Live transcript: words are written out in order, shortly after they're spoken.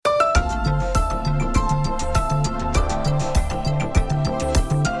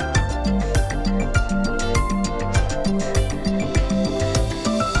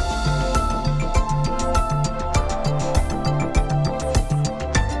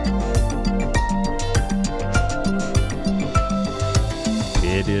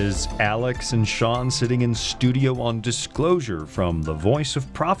Alex and Sean sitting in studio on Disclosure from the Voice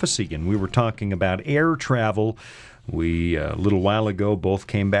of Prophecy, and we were talking about air travel. We, a little while ago, both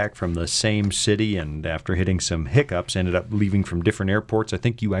came back from the same city, and after hitting some hiccups, ended up leaving from different airports. I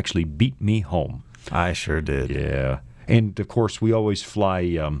think you actually beat me home. I sure did. Yeah. And, of course, we always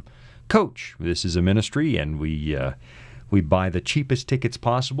fly coach. This is a ministry, and we buy the cheapest tickets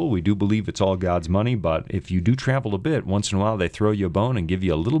possible. We do believe it's all God's money, but if you do travel a bit, once in a while they throw you a bone and give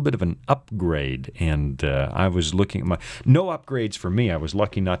you a little bit of an upgrade. And I was looking at no upgrades for me. I was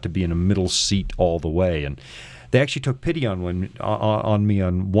lucky not to be in a middle seat all the way. And they actually took pity on me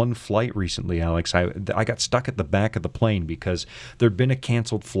on one flight recently, Alex. I got stuck at the back of the plane because there'd been a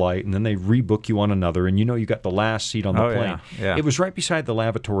canceled flight, and then they rebook you on another, and you got the last seat on the plane. Yeah. It was right beside the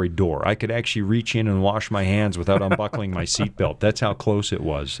lavatory door. I could actually reach in and wash my hands without unbuckling my seatbelt. That's how close it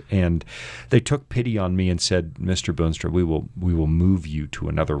was. And they took pity on me and said, "Mr. Boonstra, we will move you to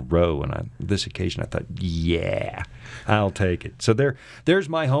another row." And on this occasion, I thought, yeah, I'll take it. So there's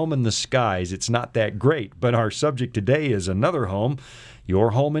my home in the skies. It's not that great, but our subject today is another home,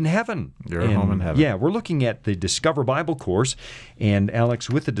 your home in heaven. Home in heaven. Yeah, we're looking at the Discover Bible course. And Alex,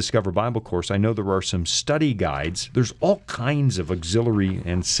 with the Discover Bible course, I know there are some study guides. There's all kinds of auxiliary,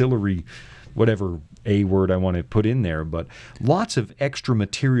 ancillary, whatever a word I want to put in there, but lots of extra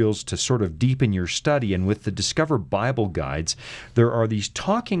materials to sort of deepen your study. And with the Discover Bible guides, there are these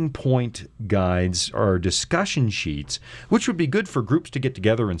talking point guides or discussion sheets, which would be good for groups to get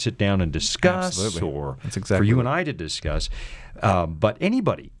together and sit down and discuss. Absolutely. Or That's exactly for you right. and I to discuss. But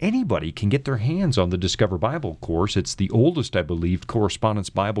anybody can get their hands on the Discover Bible course. It's the oldest, I believe,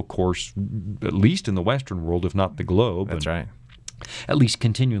 correspondence Bible course, at least in the Western world, if not the globe. That's right. At least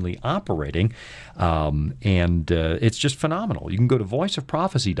continually operating, and it's just phenomenal. You can go to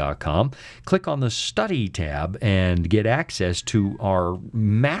voiceofprophecy.com, click on the study tab, and get access to our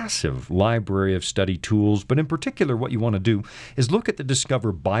massive library of study tools. But in particular, what you want to do is look at the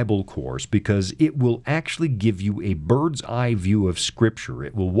Discover Bible course, because it will actually give you a bird's eye view of Scripture.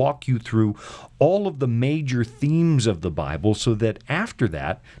 It will walk you through all of the major themes of the Bible, so that after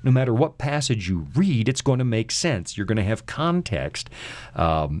that, no matter what passage you read, it's going to make sense. You're going to have context.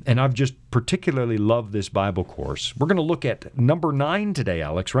 And I've just particularly loved this Bible course. We're going to look at number 9 today,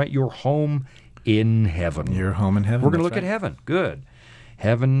 Alex, right? Your home in heaven. Your home in heaven. We're going to look at heaven. Good.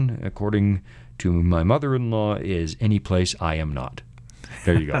 Heaven, according to my mother-in-law, is any place I am not.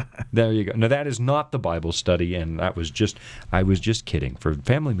 There you go. There you go. Now, that is not the Bible study, and I was just kidding. For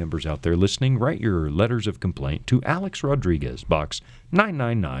family members out there listening, write your letters of complaint to Alex Rodriguez, Box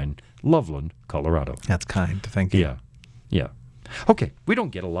 999, Loveland, Colorado. That's kind. Thank you. Yeah. Okay, we don't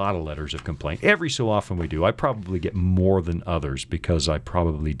get a lot of letters of complaint. Every so often we do. I probably get more than others because I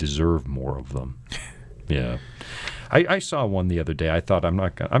probably deserve more of them. Yeah. I saw one the other day. I thought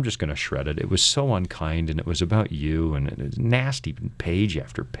I'm just going to shred it. It was so unkind, and it was about you, and it was nasty, page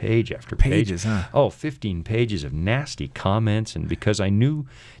after page after page. Pages, huh? Oh, 15 pages of nasty comments, and because I knew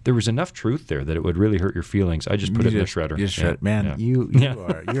there was enough truth there that it would really hurt your feelings, I just put it in the shredder. You shred, man.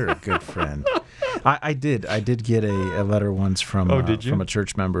 Yeah. You're a good friend. I did get a letter once from from a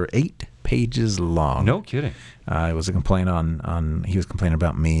church member, 8 pages long. No kidding. It was a complaint on he was complaining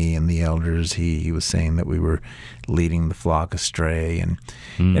about me and the elders. He was saying that we were leading the flock astray, and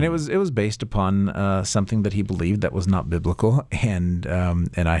it was based upon something that he believed that was not biblical, and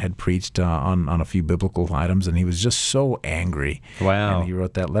I had preached on a few biblical items, and he was just so angry. Wow. And he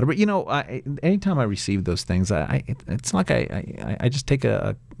wrote that letter. But anytime I receive those things, it's like I just take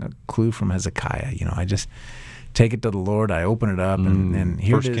a clue from Hezekiah. I just take it to the Lord. I open it up, and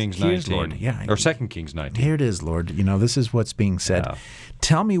here it is. 1 Kings Here's 19. Lord. Yeah. Or 2 Kings 19. Here it is, Lord. This is what's being said. Yeah.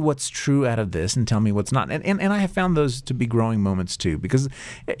 Tell me what's true out of this, and tell me what's not. And I have found those to be growing moments too, because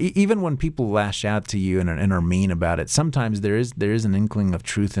even when people lash out to you and are mean about it, sometimes there is an inkling of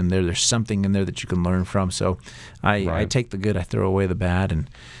truth in there. There's something in there that you can learn from. So I take the good, I throw away the bad,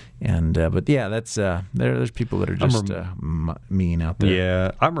 but yeah, that's there's people that are just mean out there.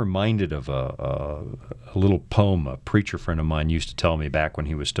 Yeah, I'm reminded of a little poem a preacher friend of mine used to tell me back when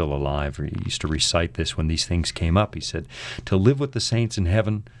he was still alive. He used to recite this when these things came up. He said, "To live with the saints in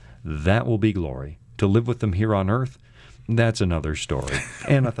heaven, that will be glory. To live with them here on earth, that's another story."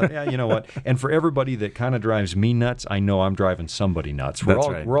 And I thought, yeah, you know what? And for everybody that kind of drives me nuts, I know I'm driving somebody nuts.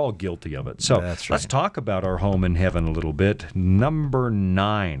 We're all guilty of it. So let's talk about our home in heaven a little bit. Number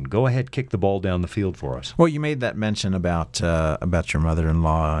 9. Go ahead, kick the ball down the field for us. Well, you made that mention about your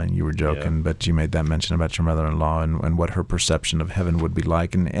mother-in-law, and you were joking, but you made that mention about your mother-in-law and what her perception of heaven would be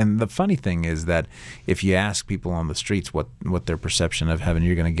like. And the funny thing is that if you ask people on the streets what their perception of heaven,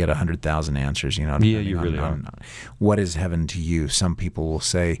 you're going to get 100,000 answers. You really are. What is heaven to you? Some people will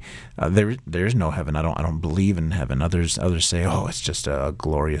say, there's no heaven. I don't believe in heaven. Others say, oh, it's just a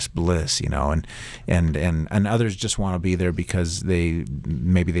glorious bliss, and others just want to be there because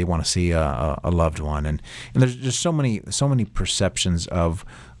maybe they want to see a loved one, and there's just so many perceptions of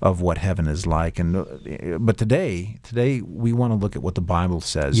what heaven is like. But today we want to look at what the Bible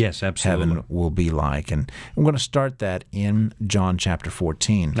says. Yes, absolutely. Heaven will be like, and I'm going to start that in John chapter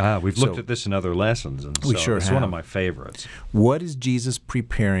 14. We've looked at this in other lessons, and we sure it's have. one of my favorites. What is Jesus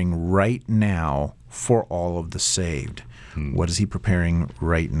preparing right now for all of the saved? What is he preparing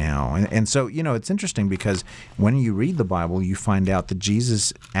right now? And so, it's interesting because when you read the Bible, you find out that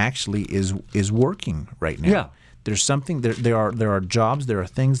Jesus actually is working right now. Yeah. There's something there are jobs, there are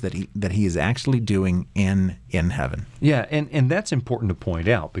things that he is actually doing in heaven. Yeah, and that's important to point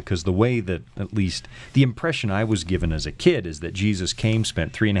out, because the way that, at least the impression I was given as a kid, is that Jesus came,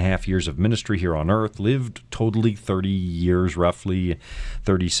 spent 3.5 years of ministry here on earth, lived totally 30 years, roughly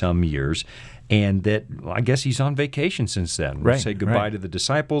 30-some years, and that, I guess he's on vacation since then. Right, Say goodbye to the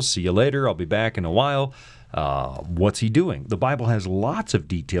disciples, see you later, I'll be back in a while. What's he doing? The Bible has lots of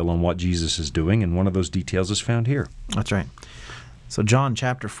detail on what Jesus is doing, and one of those details is found here. That's right. So John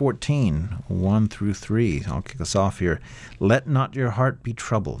chapter 14, 1 through 3, I'll kick us off here. Let not your heart be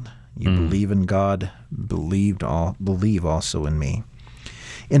troubled. You believe in God, believe also in me.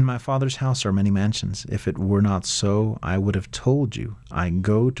 In my Father's house are many mansions. If it were not so, I would have told you. I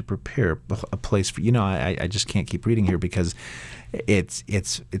go to prepare a place for you. I just can't keep reading here because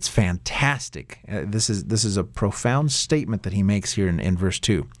it's fantastic. This is a profound statement that he makes here in verse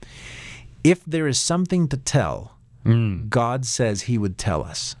 2. If there is something to tell, God says he would tell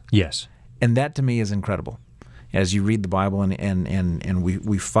us. Yes. And that to me is incredible. As you read the Bible and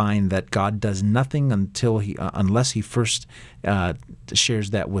we find that God does nothing unless he first shares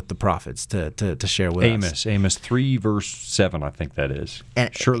that with the prophets to share with us. Amos 3, verse 7, I think that is.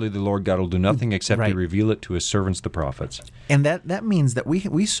 Surely the Lord God will do nothing except he reveal it to his servants, the prophets. And that means that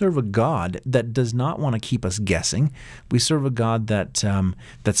we serve a God that does not want to keep us guessing. We serve a God that's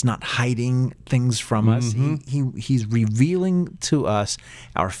not hiding things from us. He's revealing to us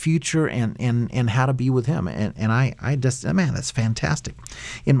our future and how to be with him. And I just, man, that's fantastic.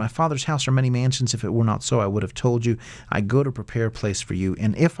 In my Father's house are many mansions. If it were not so, I would have told you. I go to prepare a place for you.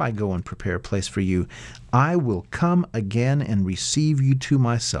 And if I go and prepare a place for you, I will come again and receive you to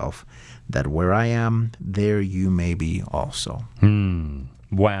myself, that where I am, there you may be also.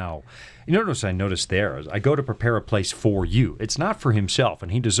 Wow. I noticed there, I go to prepare a place for you. It's not for himself,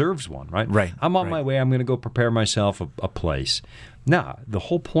 and he deserves one, right? Right. I'm on my way. I'm going to go prepare myself a place. No, the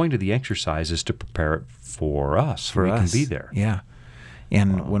whole point of the exercise is to prepare it for us. So we can be there. Yeah.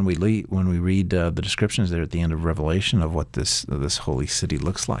 And when we read the descriptions there at the end of Revelation of what this holy city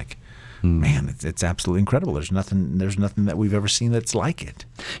looks like, man, it's absolutely incredible. There's nothing that we've ever seen that's like it.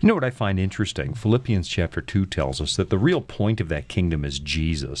 You know what I find interesting? Philippians chapter 2 tells us that the real point of that kingdom is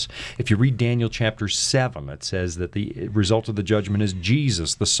Jesus. If you read Daniel chapter 7, it says that the result of the judgment is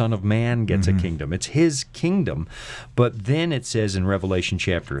Jesus, the Son of Man, gets a kingdom. It's his kingdom. But then it says in Revelation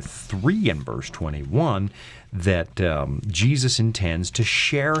chapter 3 and verse 21 that Jesus intends to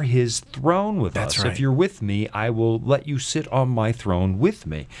share his throne with us. Right. If you're with me, I will let you sit on my throne with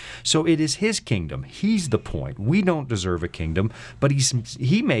me. So it is his kingdom. He's the point. We don't deserve a kingdom, but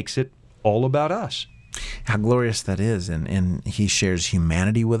he makes it all about us. How glorious that is, and he shares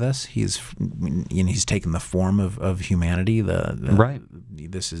humanity with us. He's taken the form of humanity. Right.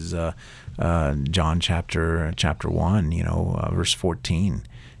 This is John chapter 1, verse 14.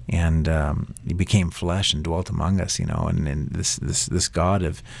 And he became flesh and dwelt among us, and this God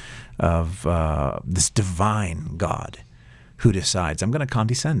of this divine God who decides, I'm going to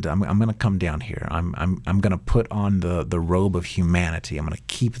condescend. I'm going to come down here. I'm going to put on the robe of humanity. I'm going to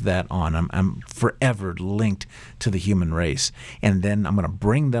keep that on. I'm forever linked to the human race. And then I'm going to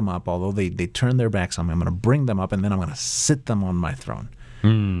bring them up, although they turn their backs on me. I'm going to bring them up, and then I'm going to sit them on my throne.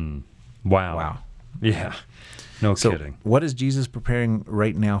 Wow. Yeah. No kidding. What is Jesus preparing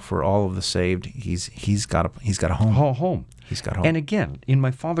right now for all of the saved? He's got a home. Home. He's got a home. And again, in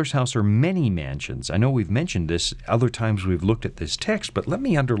my Father's house are many mansions. I know we've mentioned this other times we've looked at this text, but let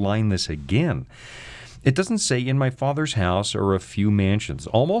me underline this again. It doesn't say in my Father's house are a few mansions.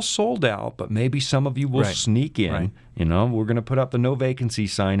 Almost sold out, but maybe some of you will sneak in. Right. We're going to put up the no vacancy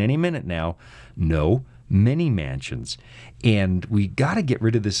sign any minute now. No, many mansions. And we got to get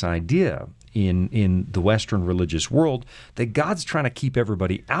rid of this idea in the Western religious world that God's trying to keep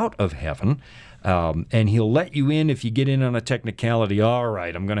everybody out of heaven, and he'll let you in if you get in on a technicality. All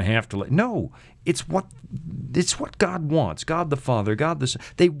right, I'm going to have to let... No, it's what God wants. God the Father, God the Son.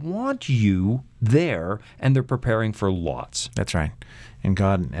 They want you there, and they're preparing for lots. That's right. And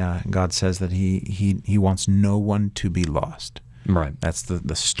God says that He wants no one to be lost. Right. That's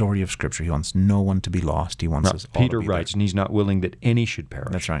the story of Scripture. He wants no one to be lost. He wants us all Peter to be writes, there. and he's not willing that any should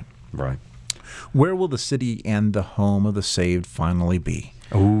perish. That's right. Right. Where will the city and the home of the saved finally be?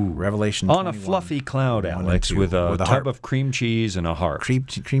 Ooh. Revelation On a 21, fluffy cloud, 1 and Alex, 2, with a with a tub harp. of cream cheese and a harp. Cream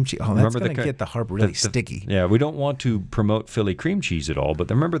cheese. Oh, that's Remember going to the- get the harp really the- sticky. Yeah, we don't want to promote Philly cream cheese at all, but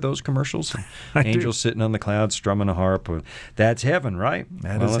remember those commercials? I do. Angels sitting on the clouds, strumming a harp. That's heaven, right?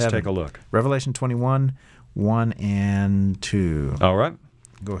 That well, is let's heaven. take a look. Revelation 21, 1 and 2. All right.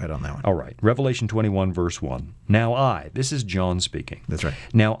 Go ahead on that one. All right. Revelation 21, verse 1. Now this is John speaking. That's right.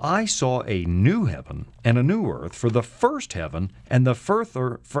 Now I saw a new heaven and a new earth, for the first heaven and the first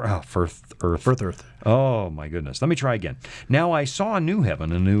earth. Oh, my goodness. Let me try again. Now I saw a new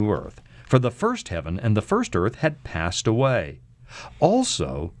heaven and a new earth, for the first heaven and the first earth had passed away.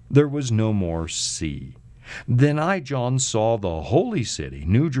 Also, there was no more sea. Then I, John, saw the holy city,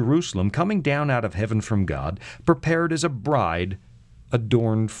 New Jerusalem, coming down out of heaven from God, prepared as a bride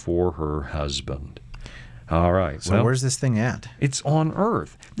adorned for her husband. All right. So where's this thing at? It's on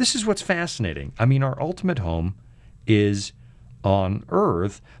earth. This is what's fascinating. I mean, our ultimate home is on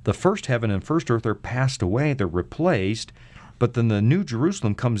earth. The first heaven and first earth are passed away. They're replaced. But then the New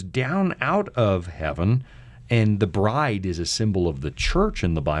Jerusalem comes down out of heaven, and the bride is a symbol of the church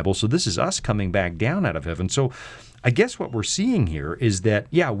in the Bible. So this is us coming back down out of heaven. So I guess what we're seeing here is that,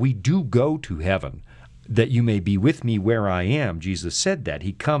 yeah, we do go to heaven. That you may be with me where I am. Jesus said that.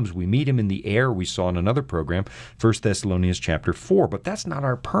 He comes. We meet him in the air. We saw in another program, 1 Thessalonians chapter 4. But that's not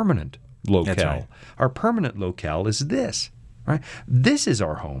our permanent locale. That's right. Our permanent locale is this. Right? This is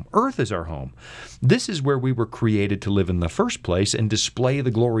our home. Earth is our home. This is where we were created to live in the first place and display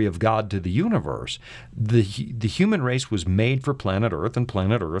the glory of God to the universe. The human race was made for planet Earth, and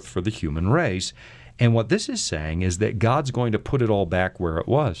planet Earth for the human race. And what this is saying is that God's going to put it all back where it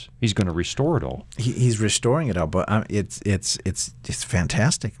was. He's going to restore it all. He's restoring it all, but it's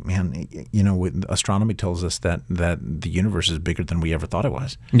fantastic, man. You know, astronomy tells us that the universe is bigger than we ever thought it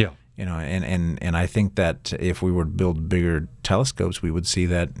was. Yeah. You know, and I think that if we were to build bigger telescopes, we would see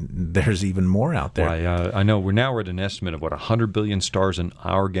that there's even more out there. Well, I know we're at an estimate of 100 billion stars in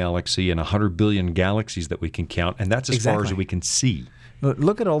our galaxy and 100 billion galaxies that we can count, and that's as far as we can see.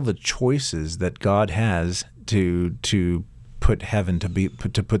 Look at all the choices that God has to put heaven,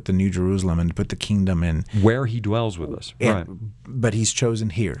 to put the New Jerusalem and to put the kingdom in. Where he dwells with us. Right. But he's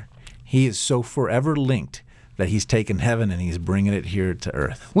chosen here. He is so forever linked that he's taken heaven and he's bringing it here to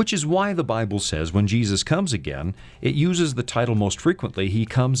earth. Which is why the Bible says when Jesus comes again, it uses the title most frequently, he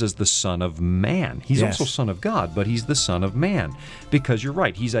comes as the Son of Man. He's also Son of God, but he's the Son of Man. Because you're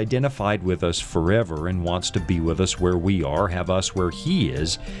right, he's identified with us forever and wants to be with us where we are, have us where he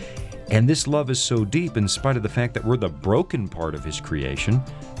is. And this love is so deep, in spite of the fact that we're the broken part of his creation,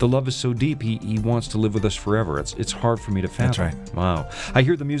 the love is so deep, he wants to live with us forever. It's hard for me to fathom. That's right. Wow. I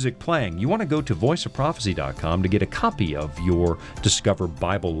hear the music playing. You want to go to voiceofprophecy.com to get a copy of your Discover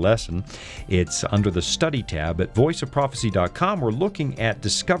Bible lesson. It's under the study tab at voiceofprophecy.com. We're looking at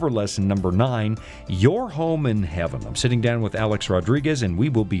Discover lesson number 9, Your Home in Heaven. I'm sitting down with Alex Rodriguez, and we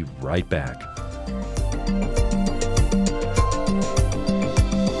will be right back.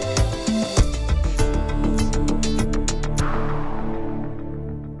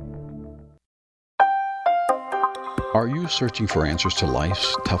 Are you searching for answers to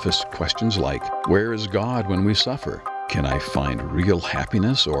life's toughest questions like, where is God when we suffer? Can I find real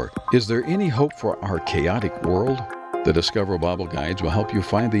happiness? Or is there any hope for our chaotic world? The Discover Bible Guides will help you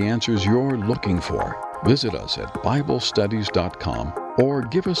find the answers you're looking for. Visit us at BibleStudies.com or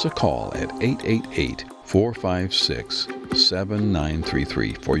give us a call at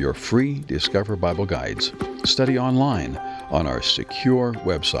 888-456-7933 for your free Discover Bible Guides. Study online on our secure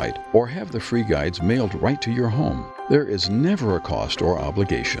website or have the free guides mailed right to your home. There is never a cost or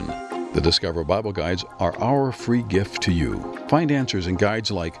obligation. The Discover Bible Guides are our free gift to you. Find answers in guides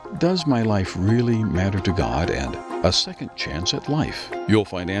like, Does my life really matter to God? And A Second Chance at Life. You'll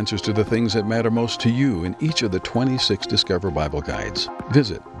find answers to the things that matter most to you in each of the 26 Discover Bible Guides.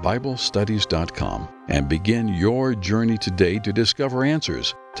 Visit BibleStudies.com and begin your journey today to discover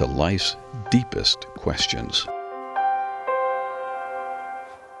answers to life's deepest questions.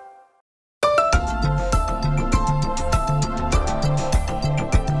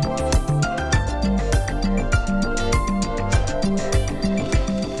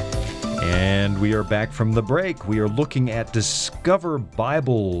 we are back from the break. We are looking at Discover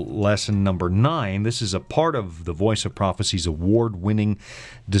Bible lesson number 9. This is a part of the Voice of Prophecy's award-winning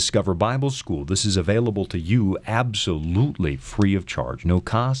Discover Bible School. This is available to you absolutely free of charge. No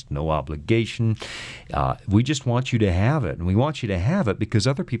cost, no obligation. We just want you to have it. And we want you to have it because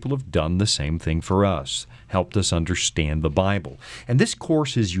other people have done the same thing for us, helped us understand the Bible. And this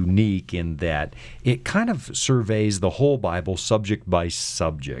course is unique in that it kind of surveys the whole Bible subject by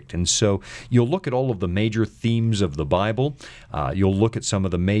subject. And so you'll look at all of the major themes of the Bible. You'll look at some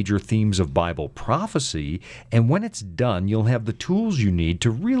of the major themes of Bible prophecy. And when it's done, you'll have the tools you need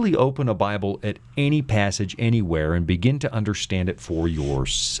to really open a Bible at any passage anywhere and begin to understand it for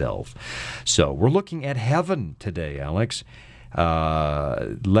yourself. So we're looking at heaven today, Alex.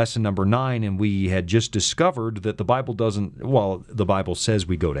 Lesson number 9, and we had just discovered that the Bible doesn't, well, the Bible says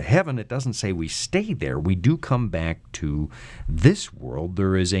we go to heaven. It doesn't say we stay there. We do come back to this world.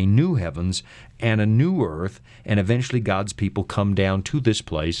 There is a new heavens and a new earth, and eventually God's people come down to this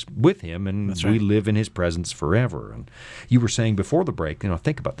place with Him, and That's right. we live in His presence forever. And you were saying before the break,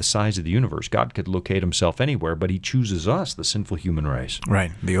 think about the size of the universe. God could locate Himself anywhere, but He chooses us, the sinful human race.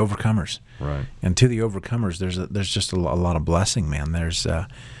 Right, the overcomers. Right. And to the overcomers, there's just a lot of blessing, man. There's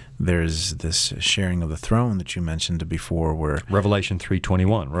this sharing of the throne that you mentioned before, where Revelation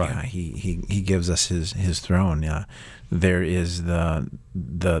 3:21, right. yeah, he gives us his throne. Yeah, there is the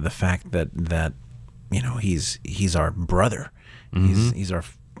fact that he's our brother. Mm-hmm. He's our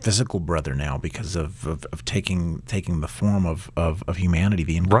physical brother now because of taking the form of humanity,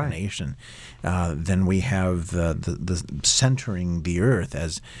 the incarnation. Right. Then we have the centering the earth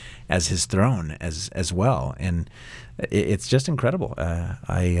as his throne as well, and it's just incredible.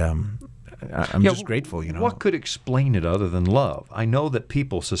 I'm just grateful. What could explain it other than love? I know that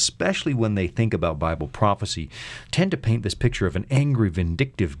people, especially when they think about Bible prophecy, tend to paint this picture of an angry,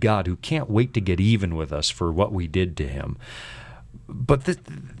 vindictive God who can't wait to get even with us for what we did to Him. But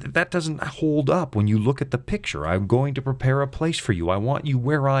that doesn't hold up when you look at the picture. I'm going to prepare a place for you. I want you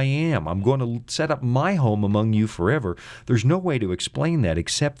where I am. I'm going to set up my home among you forever. There's no way to explain that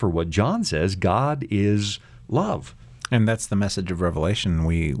except for what John says: God is love. And that's the message of Revelation.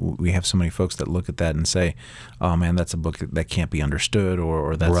 We have so many folks that look at that and say, "Oh man, that's a book that can't be understood,"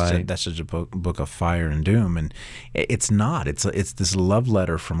 or that's right. that's just a book of fire and doom. And it's not. It's this love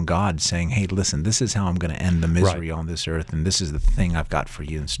letter from God saying, "Hey, listen, this is how I'm going to end the misery on this earth, and this is the thing I've got for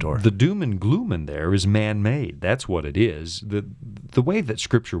you in store." The doom and gloom in there is man-made. That's what it is. The way that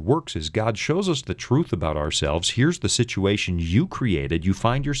Scripture works is God shows us the truth about ourselves. Here's the situation you created, you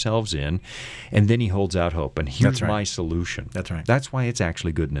find yourselves in, and then He holds out hope. And here's That's right. my solution. That's right. That's why it's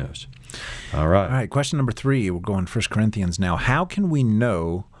actually good news. All right. All right, question number 3. We're going 1 Corinthians now. How can we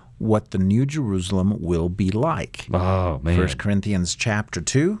know what the New Jerusalem will be like? Oh, man. 1 Corinthians chapter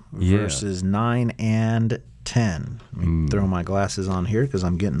 2, Yeah. verses 9 and 10. Let me throw my glasses on here because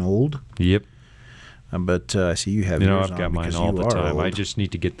I'm getting old. Yep. But I see you have yours I've on got mine because all you the are time. I old. just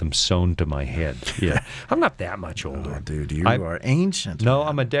need to get them sewn to my head. Yeah. I'm not that much older. Oh, dude, you are ancient. No, man.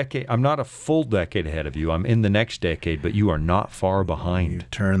 I'm a decade. I'm not a full decade ahead of you. I'm in the next decade, but you are not far behind. You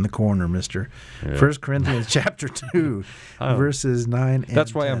turn the corner, mister. 1 Corinthians chapter 2, verses 9 and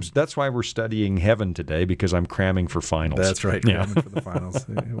That's why 10. That's why we're studying heaven today, because I'm cramming for finals. That's right. Yeah. Coming for the finals.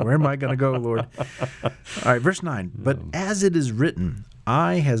 Where am I going to go, Lord? All right, verse 9. But as it is written,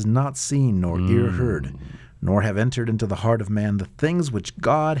 eye has not seen nor ear heard, nor have entered into the heart of man the things which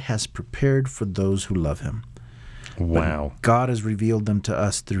God has prepared for those who love Him. Wow. But God has revealed them to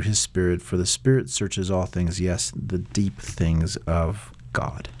us through His Spirit, for the Spirit searches all things, yes, the deep things of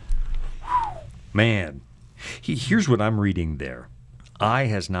God. Man, here's what I'm reading there. Eye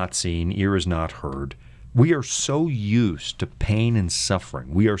has not seen, ear has not heard. We are so used to pain and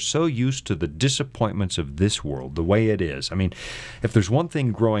suffering. We are so used to the disappointments of this world, the way it is. I mean, if there's one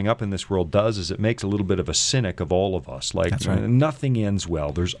thing growing up in this world does, is it makes a little bit of a cynic of all of us. Like, That's right. Nothing ends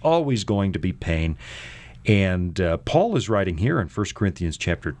well. There's always going to be pain. And Paul is writing here in 1 Corinthians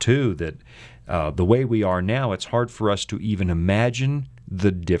chapter 2 that the way we are now, it's hard for us to even imagine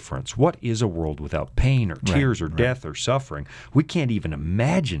the difference. What is a world without pain or tears or death or suffering? We can't even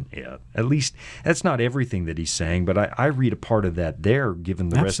imagine it. At least that's not everything that he's saying, but I read a part of that there, given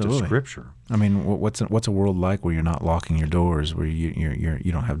the rest of Scripture. I mean, what's a world like where you're not locking your doors, where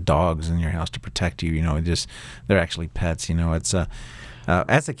you don't have dogs in your house to protect you? They're actually pets. It's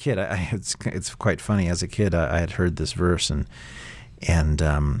as a kid, it's quite funny. As a kid, I had heard this verse and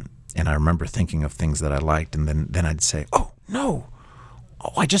I remember thinking of things that I liked, and then I'd say, "Oh no.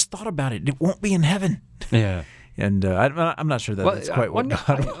 Oh, I just thought about it. It won't be in heaven." Yeah. And I'm not sure that that's quite what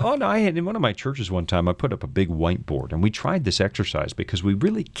God. I had in one of my churches one time. I put up a big whiteboard, and we tried this exercise because we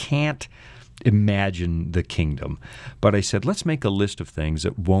really can't imagine the kingdom. But I said, let's make a list of things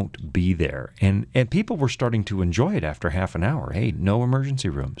that won't be there, and people were starting to enjoy it after half an hour. Hey, no emergency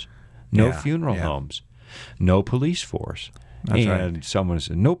rooms, no funeral homes, no police force. That's and right. someone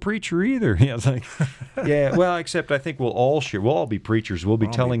said, no preacher either. Yeah, it's like, yeah, well, except I think we'll all be preachers. We'll be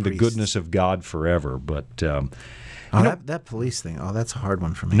telling the goodness of God forever. But that police thing, that's a hard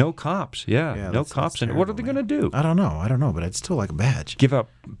one for me. no cops, no cops. And what are they going to do? I don't know, but it's still like a badge. Give up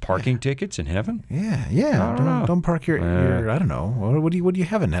parking tickets in heaven? Yeah. Don't park your I don't know. What do you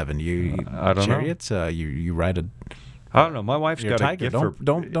have in heaven? I don't chariots? You ride a I don't know. My wife's your got tiger. a gift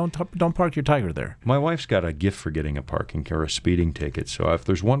Don't park your tiger there. My wife's got a gift for getting a parking or a speeding ticket. So if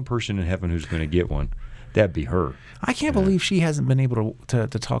there's one person in heaven who's going to get one, that'd be her. I can't believe she hasn't been able to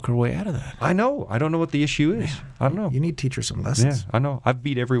talk her way out of that. I know. I don't know what the issue is. I don't know. You need to teach her some lessons. Yeah, I know. I've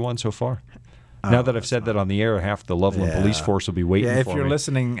beat everyone so far. Now that I've said that on the air, half the Loveland police force will be waiting for me. Yeah, if you're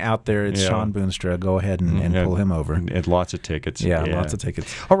listening out there, it's Sean Boonstra. Go ahead and pull him over. And lots of tickets. Yeah, lots of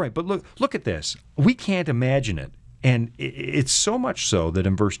tickets. All right, but look at this. We can't imagine it. And it's so much so that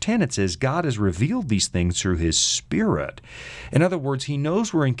in verse 10 it says, God has revealed these things through His Spirit. In other words, He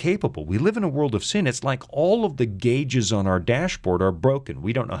knows we're incapable. We live in a world of sin. It's like all of the gauges on our dashboard are broken.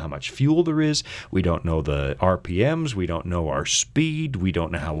 We don't know how much fuel there is. We don't know the RPMs. We don't know our speed. We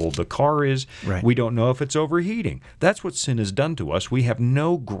don't know how old the car is. Right. We don't know if it's overheating. That's what sin has done to us. We have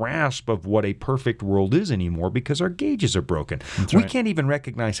no grasp of what a perfect world is anymore because our gauges are broken. We can't even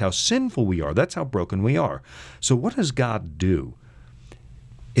recognize how sinful we are. That's how broken we are. So what does God do?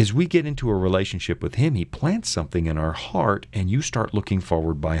 As we get into a relationship with Him, He plants something in our heart, and you start looking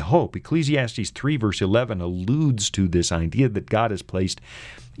forward by hope. Ecclesiastes 3, verse 11 alludes to this idea that God has placed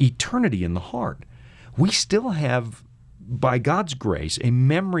eternity in the heart. We still have, by God's grace, a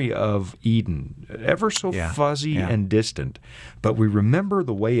memory of Eden, ever so fuzzy and distant, but we remember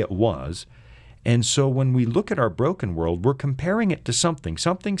the way it was. And so when we look at our broken world, we're comparing it to something.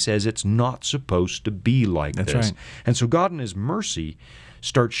 Something says it's not supposed to be like this. Right. And so God in His mercy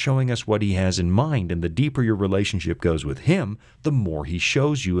starts showing us what He has in mind. And the deeper your relationship goes with Him, the more He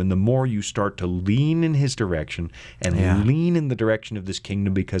shows you, and the more you start to lean in His direction and lean in the direction of this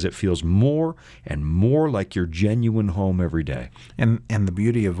kingdom, because it feels more and more like your genuine home every day. And the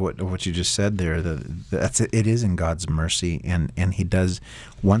beauty of what you just said there, it is in God's mercy, and He does,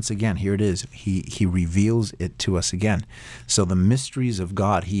 once again, here it is, He reveals it to us again. So the mysteries of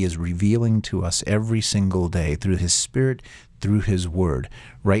God He is revealing to us every single day through His Spirit, through His Word.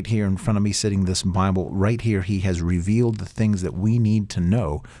 Right here in front of me, sitting this Bible, right here, He has revealed the things that we need to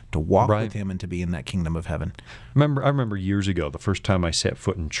know to walk with Him and to be in that kingdom of heaven. I remember years ago, the first time I set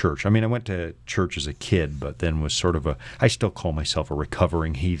foot in church. I mean, I went to church as a kid, but then was sort of I still call myself a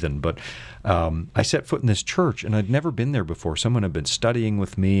recovering heathen, but I set foot in this church, and I'd never been there before. Someone had been studying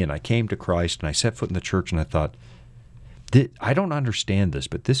with me, and I came to Christ, and I set foot in the church, and I thought, I don't understand this,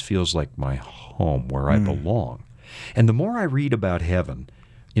 but this feels like my home where I belong. And the more I read about heaven,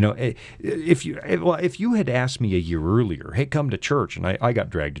 if you had asked me a year earlier, hey, come to church, and I got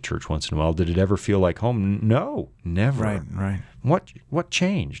dragged to church once in a while, did it ever feel like home? No, never. Right. What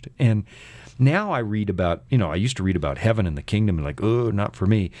changed? And now I read about, I used to read about heaven and the kingdom and like, oh, not for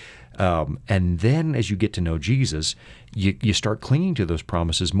me. And then as you get to know Jesus, you start clinging to those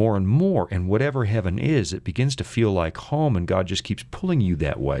promises more and more. And whatever heaven is, it begins to feel like home, and God just keeps pulling you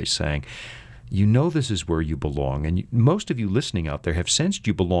that way, saying, you know this is where you belong. And most of you listening out there have sensed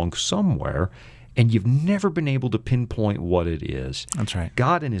you belong somewhere, and you've never been able to pinpoint what it is. That's right.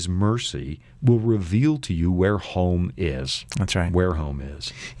 God in His mercy will reveal to you where home is. That's right. Where home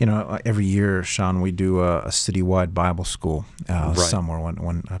is. Every year, Sean, we do a citywide Bible school somewhere,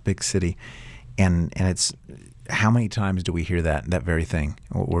 one a big city. And it's, how many times do we hear that very thing,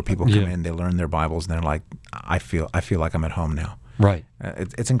 where people come in, they learn their Bibles, and they're like, I feel like I'm at home now. Right.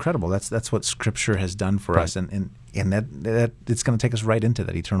 It's incredible. That's what Scripture has done for us, and that it's going to take us right into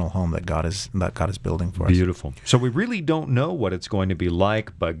that eternal home that God is building for us. Beautiful. So we really don't know what it's going to be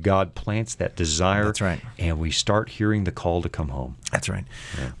like, but God plants that desire. That's right. And we start hearing the call to come home. That's right.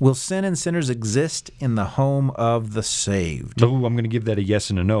 Yeah. Will sin and sinners exist in the home of the saved? Oh, I'm going to give that a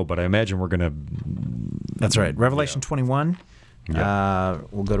yes and a no, but I imagine we're going to. That's right. Revelation 21. We'll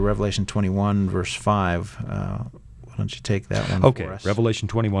go to Revelation 21, verse 5. Why don't you take that one for us? Revelation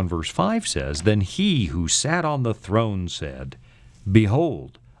 21, verse 5 says, Then He who sat on the throne said,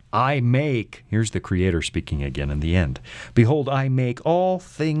 Behold, I make, here's the Creator speaking again in the end, Behold, I make all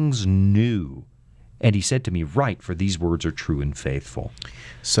things new. And He said to me, Write, for these words are true and faithful.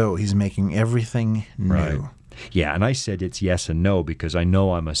 So He's making everything new. Right. Yeah, and I said it's yes and no because I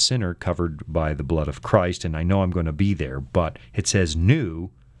know I'm a sinner covered by the blood of Christ, and I know I'm going to be there. But it says new,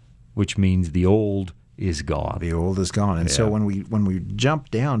 which means the old is gone. The old is gone. And so when we jump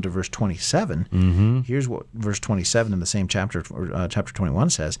down to verse 27, here's what verse 27 in the same chapter, chapter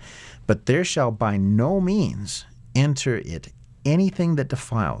 21 says, "But there shall by no means enter it anything that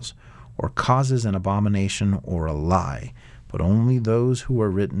defiles or causes an abomination or a lie, but only those who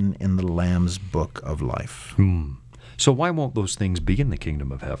are written in the Lamb's book of life." So why won't those things be in the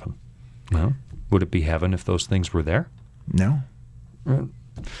kingdom of heaven? Well, would it be heaven if those things were there? No.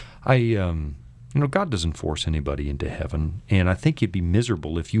 God doesn't force anybody into heaven, and I think you'd be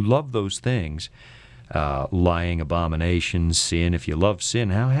miserable if you love those things, lying, abominations, sin. If you love sin,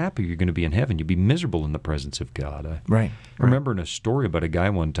 how happy you're going to be in heaven? You'd be miserable in the presence of God. Right. I remember a story about a guy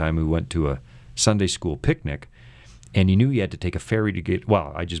one time who went to a Sunday school picnic, and he knew he had to take a ferry to get,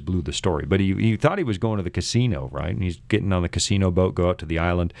 well, I just blew the story, but he thought he was going to the casino, right? And he's getting on the casino boat, go out to the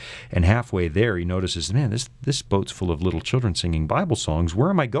island, and halfway there he notices, man, this boat's full of little children singing Bible songs. Where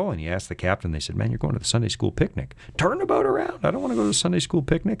am I going? He asked the captain. They said, man, you're going to the Sunday school picnic. Turn the boat around. I don't want to go to the Sunday school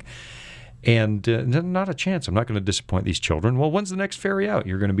picnic. And not a chance. I'm not going to disappoint these children. Well, when's the next ferry out?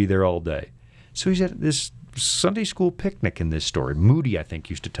 You're going to be there all day. So he's at this Sunday school picnic in this story. Moody, I think,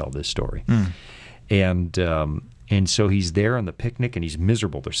 used to tell this story. And so he's there on the picnic, and he's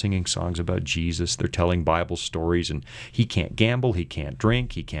miserable. They're singing songs about Jesus. They're telling Bible stories, and he can't gamble, he can't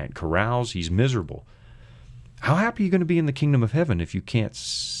drink, he can't carouse. He's miserable. How happy are you going to be in the kingdom of heaven if you can't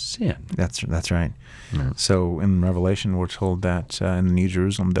sin? That's right. Yeah. So in Revelation, we're told that in the New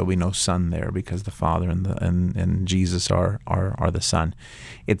Jerusalem there'll be no sun there because the Father and Jesus are the Son.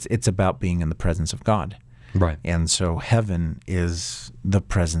 It's about being in the presence of God. Right. And so heaven is the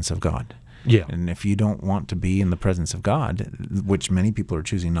presence of God. Yeah. And if you don't want to be in the presence of God, which many people are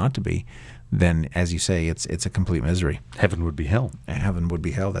choosing not to be, then, as you say, it's a complete misery. Heaven would be hell. Heaven would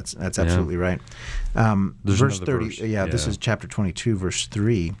be hell. That's absolutely right. Verse 30. Verse. This is chapter 22, verse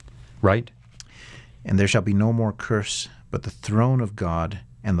 3. Right. "And there shall be no more curse, but the throne of God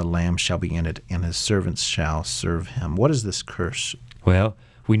and the Lamb shall be in it, and his servants shall serve him." What is this curse? Well,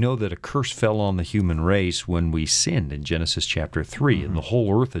 we know that a curse fell on the human race when we sinned in Genesis chapter 3, and the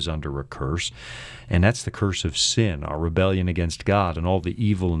whole earth is under a curse, and that's the curse of sin, our rebellion against God, and all the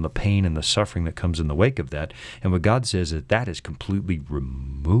evil and the pain and the suffering that comes in the wake of that. And what God says is that is completely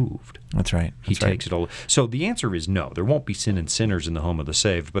removed. That's right. He takes it all. So the answer is no. There won't be sin and sinners in the home of the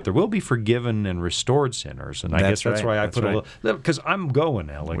saved, but there will be forgiven and restored sinners. And I guess that's why I put a little, because I'm going,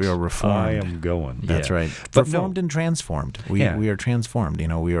 Alex. We are reformed. I am going. That's right. But reformed and transformed. We are transformed.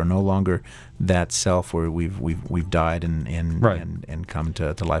 We are no longer that self where we've died and come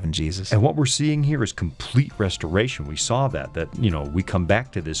to life in Jesus. And what we're seeing here is complete restoration. We saw that we come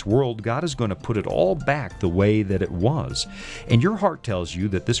back to this world. God is going to put it all back the way that it was. And your heart tells you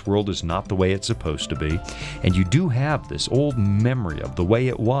that this world is not the way it's supposed to be. And you do have this old memory of the way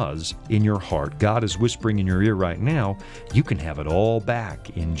it was in your heart. God is whispering in your ear right now, you can have it all back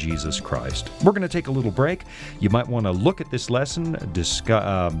in Jesus Christ. We're going to take a little break. You might want to look at this lesson,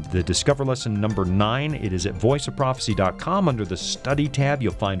 the Discover Lesson number 9. It is at voiceofprophecy.com under the Study tab.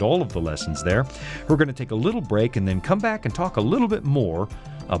 You'll find all of the lessons there. We're going to take a little break and then come back and talk a little bit more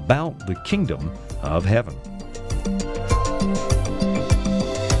about the kingdom of heaven.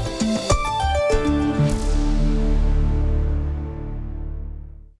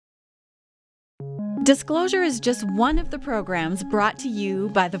 Disclosure is just one of the programs brought to you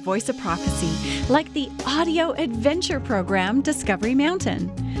by the Voice of Prophecy, like the audio adventure program Discovery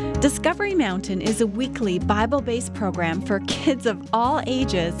Mountain. Discovery Mountain is a weekly Bible-based program for kids of all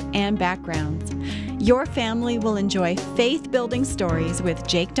ages and backgrounds. Your family will enjoy faith-building stories with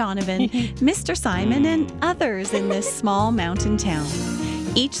Jake Donovan, Mr. Simon, and others in this small mountain town.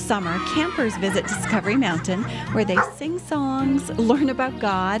 Each summer, campers visit Discovery Mountain, where they sing songs, learn about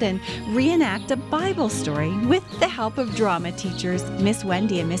God, and reenact a Bible story with the help of drama teachers Miss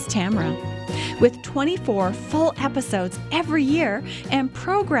Wendy and Miss Tamara. With 24 full episodes every year and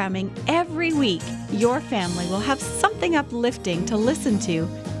programming every week, your family will have something uplifting to listen to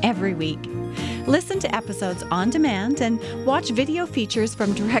every week. Listen to episodes on demand and watch video features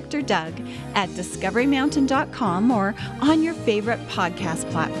from Director Doug at discoverymountain.com or on your favorite podcast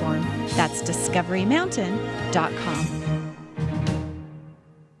platform. That's discoverymountain.com.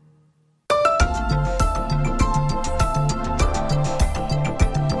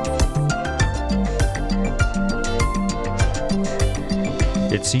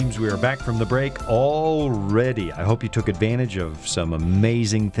 It's seems we are back from the break already. I hope you took advantage of some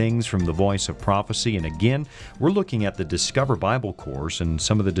amazing things from the Voice of Prophecy. And again, we're looking at the Discover Bible course and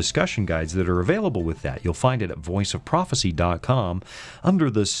some of the discussion guides that are available with that. You'll find it at voiceofprophecy.com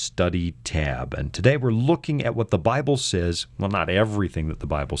under the Study tab. And today we're looking at what the Bible says, well, not everything that the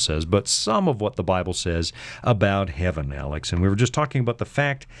Bible says, but some of what the Bible says about heaven, Alex. And we were just talking about the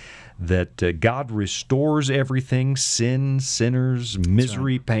fact that God restores everything, sin, sinners,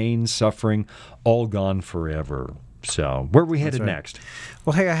 misery, pain, suffering, all gone forever. So, where are we headed next?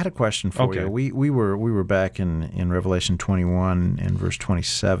 Well, hey, I had a question for you. We were back in Revelation 21 and verse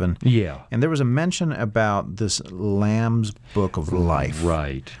 27. Yeah. And there was a mention about this Lamb's Book of Life.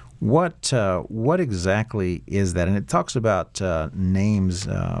 Right. What exactly is that? And it talks about names,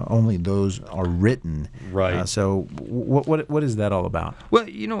 only those are written. Right. So what is that all about? Well,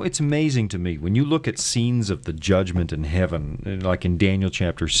 you know, it's amazing to me. When you look at scenes of the judgment in heaven, like in Daniel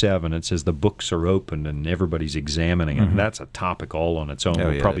chapter 7, it says the books are opened and everybody's examining it. And that's a topic all on its own.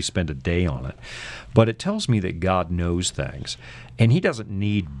 We'll probably spend a day on it. But it tells me that God knows things. And he doesn't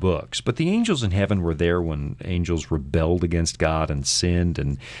need books. But the angels in heaven were there when angels rebelled against God and sinned,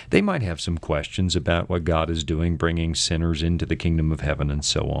 and they might have some questions about what God is doing, bringing sinners into the kingdom of heaven and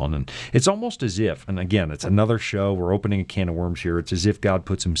so on. And it's almost as if, and again, it's another show, we're opening a can of worms here, it's as if God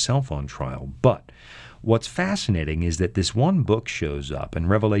puts himself on trial. But what's fascinating is that this one book shows up. In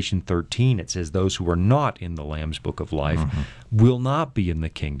Revelation 13, it says those who are not in the Lamb's Book of Life will not be in the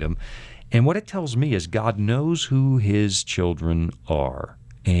kingdom. And what it tells me is God knows who his children are,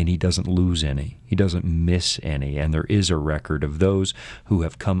 and he doesn't lose any. He doesn't miss any. And there is a record of those who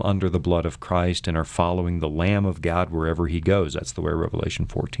have come under the blood of Christ and are following the Lamb of God wherever he goes. That's the way Revelation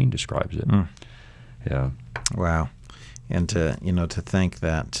 14 describes it. Yeah. Wow. And to think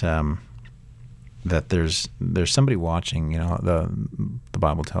that that there's somebody watching. The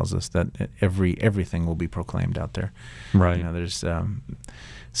Bible tells us that everything will be proclaimed out there. Right. There's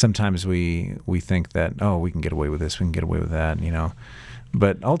sometimes we think that, we can get away with this, we can get away with that,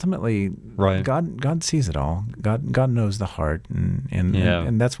 but ultimately, God sees it all. God knows the heart,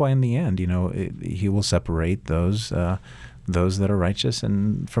 and that's why in the end, he will separate those that are righteous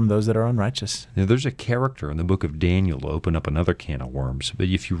and from those that are unrighteous. There's a character in the book of Daniel to open up another can of worms, but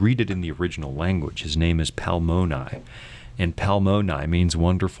if you read it in the original language, his name is Palmoni, and Palmoni means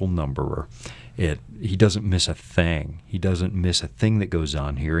wonderful numberer. He doesn't miss a thing. He doesn't miss a thing that goes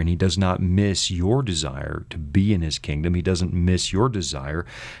on here, and he does not miss your desire to be in his kingdom. He doesn't miss your desire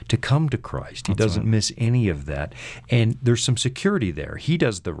to come to Christ. He doesn't miss any of that. And there's some security there. He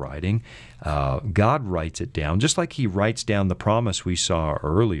does the writing. God writes it down, just like he writes down the promise we saw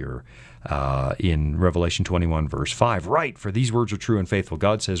earlier in Revelation 21, verse 5. Write, for these words are true and faithful.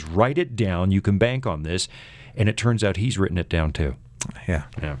 God says, write it down. You can bank on this. And it turns out he's written it down too. Yeah.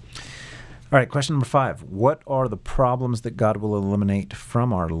 Yeah. All right, question number 5. What are the problems that God will eliminate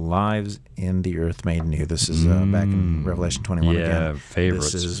from our lives in the earth made new? This is back in Revelation 21 again. Yeah,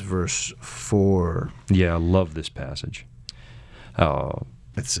 favorites. This is verse 4. Yeah, I love this passage.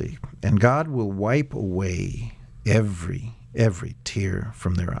 Let's see. And God will wipe away every tear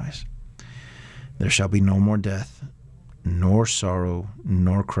from their eyes. There shall be no more death, nor sorrow,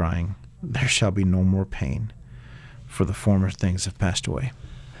 nor crying. There shall be no more pain, for the former things have passed away.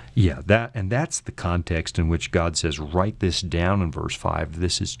 Yeah, that's the context in which God says, write this down in verse 5.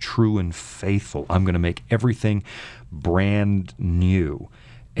 This is true and faithful. I'm going to make everything brand new.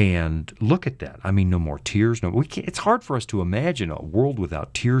 And look at that. I mean, no more tears. It's hard for us to imagine a world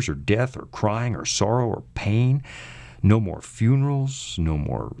without tears or death or crying or sorrow or pain. No more funerals, no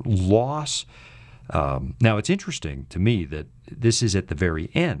more loss. Now, it's interesting to me that this is at the very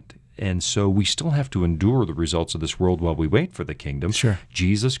end. And so we still have to endure the results of this world while we wait for the kingdom. Sure.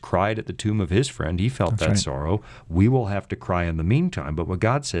 Jesus cried at the tomb of his friend. He felt that sorrow. We will have to cry in the meantime. But what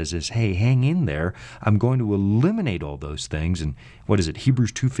God says is, hey, hang in there. I'm going to eliminate all those things. And what is it?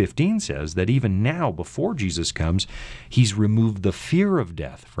 Hebrews 2:15 says that even now, before Jesus comes, he's removed the fear of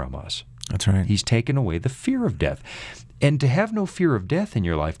death from us. That's right. He's taken away the fear of death. And to have no fear of death in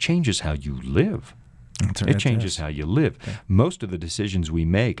your life changes how you live. It changes how you live. Yeah. Most of the decisions we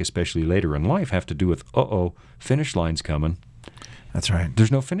make, especially later in life, have to do with, finish line's coming. That's right.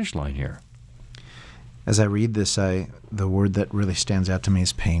 There's no finish line here. As I read this, the word that really stands out to me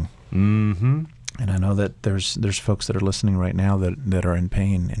is pain. Mm-hmm. And I know that there's folks that are listening right now that are in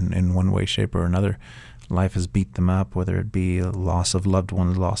pain in one way, shape, or another. Life has beat them up, whether it be a loss of loved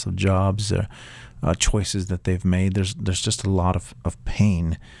ones, loss of jobs, choices that they've made. There's just a lot of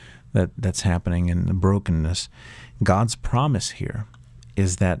pain that's happening and the brokenness. God's promise here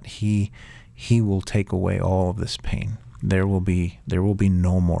is that He will take away all of this pain. there will be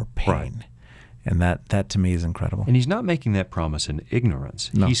no more pain. Right. And that to me is incredible. And he's not making that promise in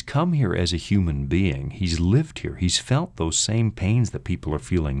ignorance. No. He's come here as a human being. He's lived here. He's felt those same pains that people are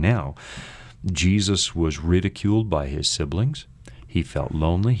feeling now. Jesus was ridiculed by his siblings. He felt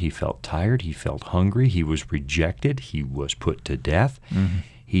lonely. He felt tired. He felt hungry. He was rejected. He was put to death. Mm-hmm.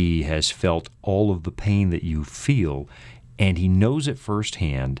 He has felt all of the pain that you feel, and he knows it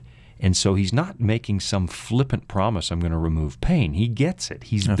firsthand. And so he's not making some flippant promise, I'm going to remove pain. He gets it.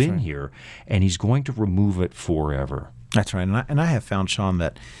 He's been here, and he's going to remove it forever. That's right. And I have found, Sean,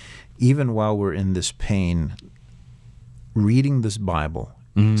 that even while we're in this pain, reading this Bible,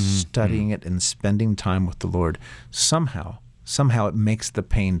 studying it, and spending time with the Lord, somehow it makes the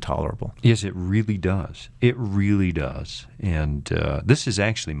pain tolerable. Yes, it really does. It really does. And this is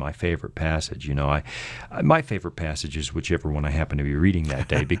actually my favorite passage. You know, my favorite passage is whichever one I happen to be reading that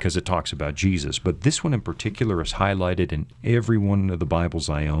day because it talks about Jesus. But this one in particular is highlighted in every one of the Bibles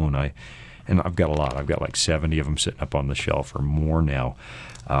I own. And I've got a lot. I've got like 70 of them sitting up on the shelf or more now.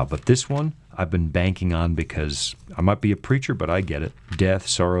 But this one I've been banking on because I might be a preacher, but I get it. Death,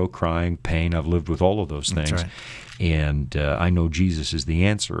 sorrow, crying, pain. I've lived with all of those things. That's right. And I know Jesus is the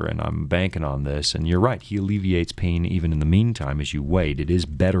answer, and I'm banking on this. And you're right. He alleviates pain even in the meantime as you wait. It is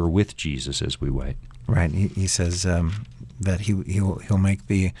better with Jesus as we wait. Right. He says that he'll make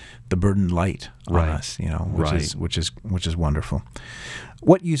the burden light on us, you know, which is wonderful.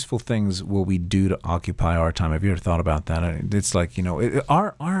 What useful things will we do to occupy our time? Have you ever thought about that? It's like, you know,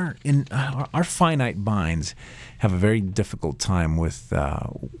 our finite minds have a very difficult time with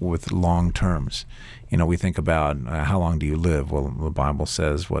long terms. You know, we think about how long do you live? Well, the Bible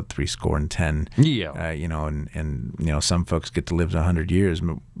says, 70. Yeah. You know, and you know, some folks get to live to 100 years.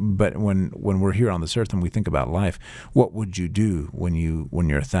 But when we're here on this earth and we think about life, what would you do when you're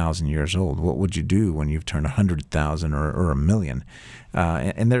 1,000 years old? What would you do when you've turned 100,000 or 1,000,000?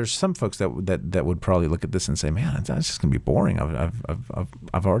 And there's some folks that would probably look at this and say, "Man, that's just going to be boring.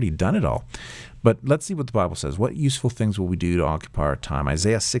 I've already done it all." But let's see what the Bible says. What useful things will we do to occupy our time?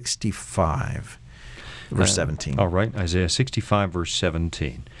 Isaiah 65. Verse 17. All right, Isaiah 65, verse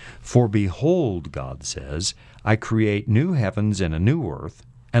 17. For behold, God says, I create new heavens and a new earth,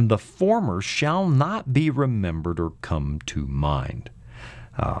 and the former shall not be remembered or come to mind.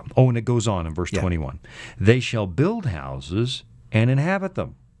 And it goes on in verse 21. They shall build houses and inhabit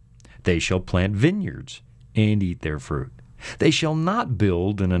them. They shall plant vineyards and eat their fruit. They shall not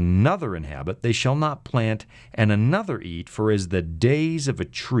build and another inhabit. They shall not plant and another eat. For as the days of a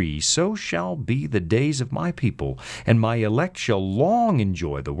tree, so shall be the days of my people, and my elect shall long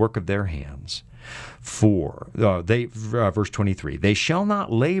enjoy the work of their hands. Verse 23, they shall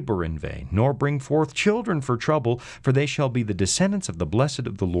not labor in vain, nor bring forth children for trouble, for they shall be the descendants of the blessed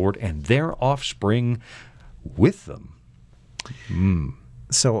of the Lord, and their offspring with them.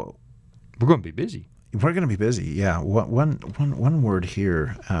 So we're going to be busy. We're going to be busy, yeah. One word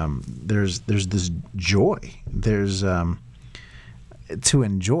here. There's this joy. There's to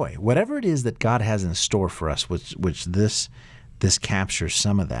enjoy whatever it is that God has in store for us, which this captures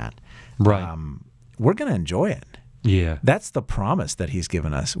some of that. Right. We're going to enjoy it. Yeah. That's the promise that He's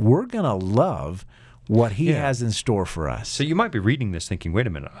given us. We're going to love what He has in store for us. So you might be reading this thinking, wait a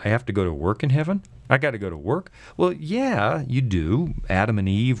minute, I have to go to work in heaven? I got to go to work? Well, yeah, you do. Adam and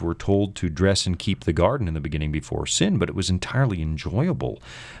Eve were told to dress and keep the garden in the beginning before sin, but it was entirely enjoyable.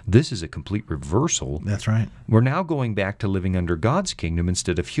 This is a complete reversal. That's right. We're now going back to living under God's kingdom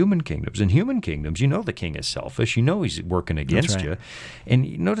instead of human kingdoms. In human kingdoms, you know the king is selfish. You know he's working against you.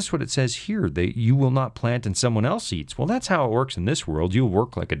 And notice what it says here. You will not plant and someone else eats. Well, that's how it works in this world. You'll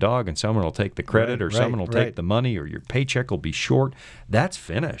work like a dog and someone will take the credit or someone will take the money or your paycheck will be short. That's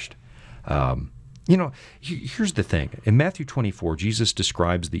finished. You know, here's the thing. In Matthew 24, Jesus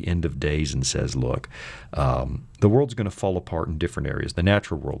describes the end of days and says, look, the world's going to fall apart in different areas. The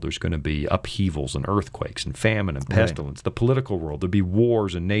natural world, there's going to be upheavals and earthquakes and famine and pestilence. Right. The political world, there'll be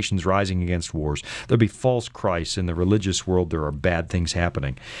wars and nations rising against wars. There'll be false Christs. In the religious world, there are bad things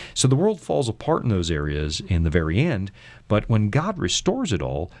happening. So the world falls apart in those areas in the very end. But when God restores it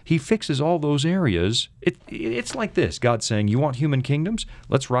all, He fixes all those areas. It's like this. God's saying, you want human kingdoms?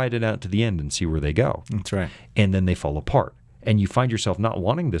 Let's ride it out to the end and see where they go. That's right. And then they fall apart. And you find yourself not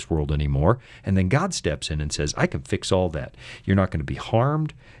wanting this world anymore. And then God steps in and says, I can fix all that. You're not going to be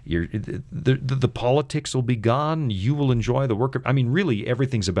harmed. The politics will be gone. You will enjoy the work of, really,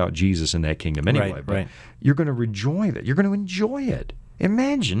 everything's about Jesus in that kingdom anyway. But you're going to enjoy that. You're going to enjoy it.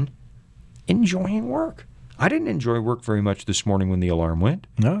 Imagine enjoying work. I didn't enjoy work very much this morning when the alarm went.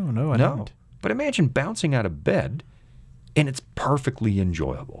 No, I didn't. But imagine bouncing out of bed, and it's perfectly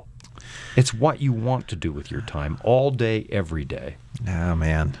enjoyable. It's what you want to do with your time all day, every day. Oh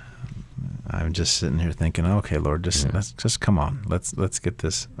man, I'm just sitting here thinking, okay, Lord, let's come on, let's get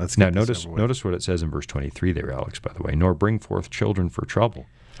this. Notice what it says in verse 23 there, Alex. By the way, nor bring forth children for trouble.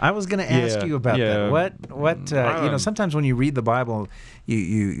 I was going to ask you about that. What sometimes when you read the Bible,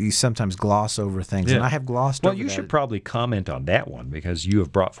 you sometimes gloss over things, and I have glossed over that. Well, you should probably comment on that one because you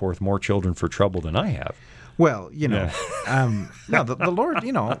have brought forth more children for trouble than I have. Well, no, the Lord,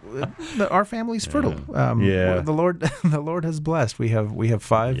 our family's fertile. The Lord has blessed. We have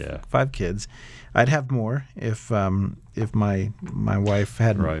five kids. I'd have more if my wife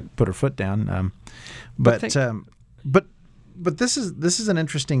hadn't put her foot down. But this is an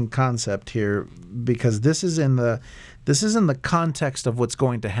interesting concept here because this is in the context of what's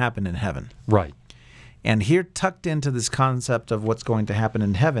going to happen in heaven. Right. And here, tucked into this concept of what's going to happen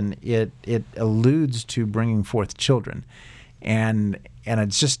in heaven, it alludes to bringing forth children, and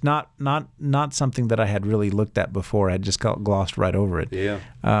it's just not something that I had really looked at before. I just glossed right over it. Yeah.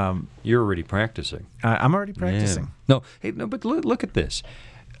 You're already practicing. I'm already practicing. Yeah. But look at this.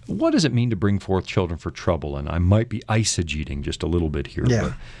 What does it mean to bring forth children for trouble? And I might be eisegeting just a little bit here.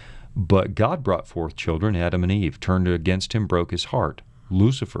 Yeah. But God brought forth children, Adam and Eve, turned against him, broke his heart.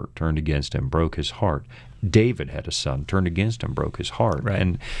 Lucifer turned against him, broke his heart. David had a son, turned against him, broke his heart. Right.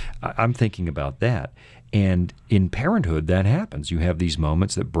 And I'm thinking about that. And in parenthood, that happens. You have these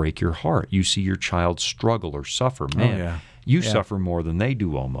moments that break your heart. You see your child struggle or suffer. Man, you suffer more than they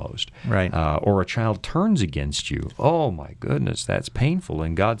do almost. Right. Or a child turns against you. Oh, my goodness, that's painful.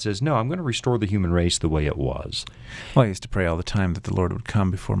 And God says, no, I'm going to restore the human race the way it was. Well, I used to pray all the time that the Lord would come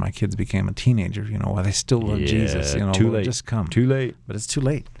before my kids became a teenager, while they still love Jesus. Too Lord, late. Just come. Too late. But it's too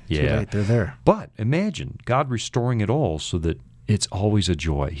late. Yeah. Too late. They're there. But imagine God restoring it all so that it's always a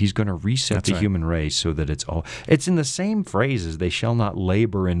joy. He's going to reset the human race so that it's in the same phrases, they shall not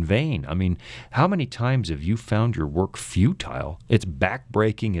labor in vain. I mean, how many times have you found your work futile? It's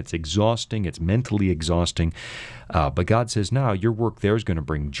backbreaking, it's exhausting, it's mentally exhausting. But God says, no, your work there is going to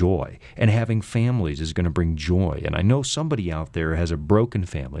bring joy. And having families is going to bring joy. And I know somebody out there has a broken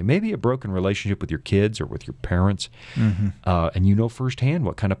family, maybe a broken relationship with your kids or with your parents. Mm-hmm. And you know firsthand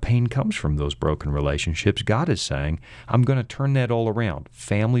what kind of pain comes from those broken relationships. God is saying, I'm going to turn that all around.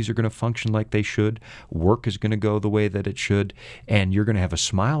 Families are going to function like they should. Work is going to go the way that it should. And you're going to have a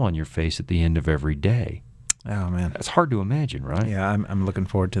smile on your face at the end of every day. Oh man, that's hard to imagine, right? Yeah, I'm looking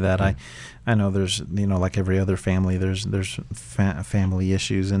forward to that. Yeah. I know there's like every other family, there's family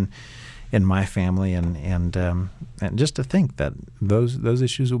issues in my family, and just to think that those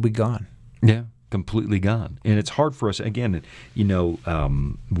issues will be gone. Yeah, completely gone. And it's hard for us. Again,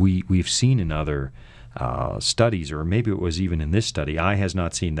 we've seen in other studies, or maybe it was even in this study, eye has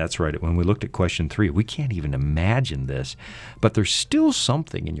not seen. That's right. When we looked at question 3, we can't even imagine this, but there's still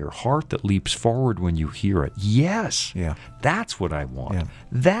something in your heart that leaps forward when you hear it. Yes, that's what I want. Yeah.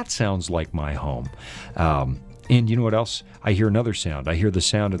 That sounds like my home. And you know what else? I hear another sound. I hear the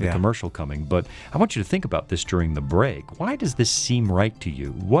sound of the commercial coming. But I want you to think about this during the break. Why does this seem right to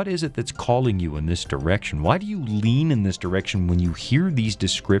you? What is it that's calling you in this direction? Why do you lean in this direction when you hear these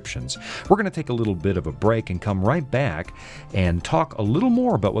descriptions? We're going to take a little bit of a break and come right back and talk a little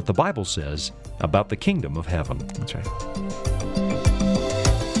more about what the Bible says about the kingdom of heaven. That's right.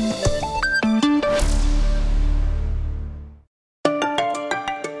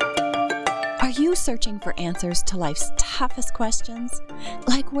 Are you searching for answers to life's toughest questions?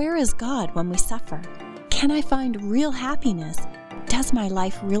 Like, where is God when we suffer? Can I find real happiness? Does my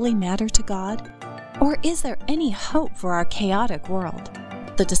life really matter to God? Or is there any hope for our chaotic world?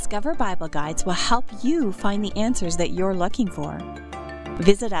 The Discover Bible Guides will help you find the answers that you're looking for.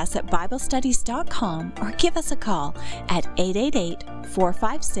 Visit us at BibleStudies.com or give us a call at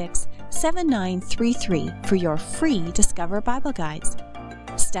 888-456-7933 for your free Discover Bible Guides.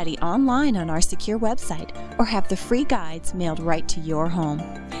 Study online on our secure website or have the free guides mailed right to your home.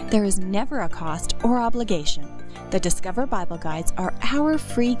 There is never a cost or obligation. The Discover Bible Guides are our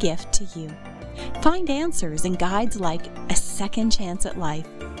free gift to you. Find answers in guides like A Second Chance at Life.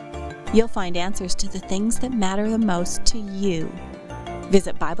 You'll find answers to the things that matter the most to you.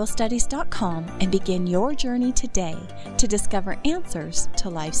 Visit BibleStudies.com and begin your journey today to discover answers to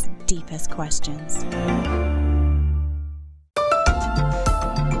life's deepest questions.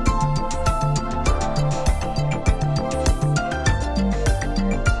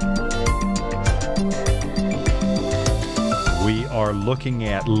 We are looking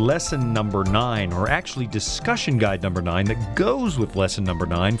at lesson number 9, or actually discussion guide number 9 that goes with lesson number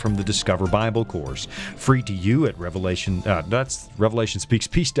 9 from the Discover Bible course. Free to you at that's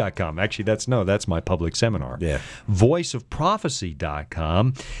RevelationSpeaksPeace.com. Actually, that's my public seminar. Yeah.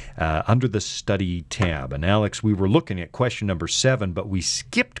 VoiceOfProphecy.com under the study tab. And Alex, we were looking at question number 7, but we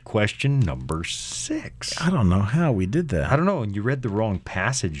skipped question number 6. I don't know how we did that. I don't know, and you read the wrong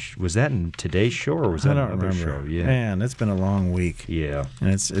passage. Was that in today's show, or was that another show? Yeah. Man, it's been a long week. Yeah. And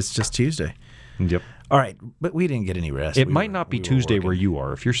it's just Tuesday. Yep. All right, but we didn't get any rest. It might not be Tuesday where you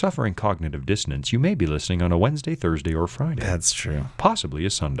are. If you're suffering cognitive dissonance, you may be listening on a Wednesday, Thursday, or Friday. That's true. Possibly a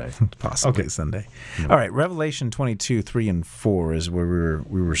Sunday. Possibly Sunday. All right, Revelation 22, 3 and 4 is where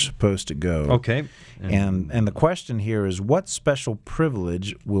we were supposed to go. Okay. And the question here is, what special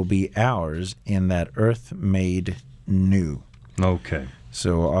privilege will be ours in that earth made new? Okay.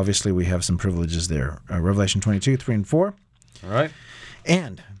 So obviously we have some privileges there. Revelation 22, 3 and 4. All right.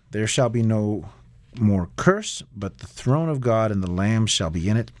 And there shall be no more curse, but the throne of God and the Lamb shall be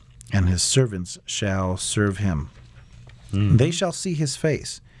in it, and his servants shall serve him. They shall see his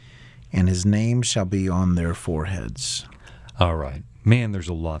face, and his name shall be on their foreheads. All right. Man, there's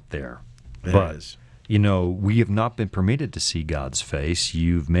a lot there. There is. You know, we have not been permitted to see God's face.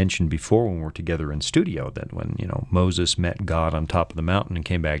 You've mentioned before when we were together in studio that when, Moses met God on top of the mountain and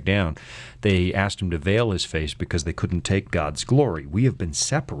came back down, they asked him to veil his face because they couldn't take God's glory. We have been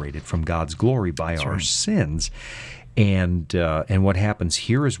separated from God's glory by our sins. And what happens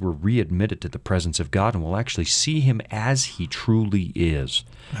here is we're readmitted to the presence of God, and we'll actually see him as he truly is.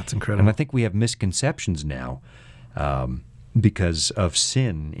 That's incredible. And I think we have misconceptions now. Because of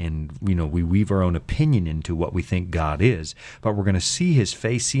sin, and we weave our own opinion into what we think God is, but we're going to see his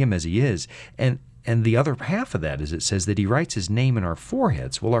face, see him as he is, and the other half of that is it says that he writes his name in our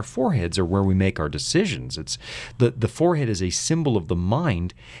foreheads. Well, our foreheads are where we make our decisions. It's the forehead is a symbol of the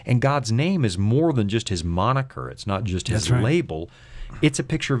mind, and God's name is more than just his moniker. It's not just his label. It's a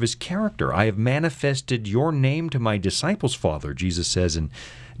picture of his character. I have manifested your name to my disciples, Father, Jesus says in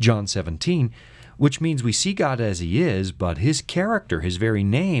John 17, which means we see God as he is, but his character, his very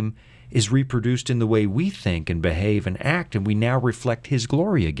name, is reproduced in the way we think and behave and act, and we now reflect his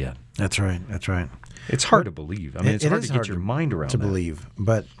glory again. That's right. That's right. It's hard to believe. I mean, it's hard to get your mind around to that. believe.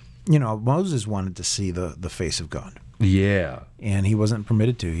 But, Moses wanted to see the face of God. Yeah. And he wasn't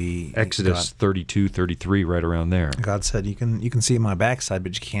permitted to. Exodus 32, 33, right around there. God said, you can see my backside,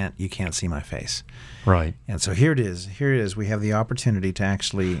 but you can't see my face. Right. And so here it is. We have the opportunity to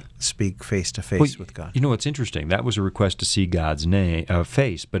actually speak face to face with God. You know what's interesting? That was a request to see God's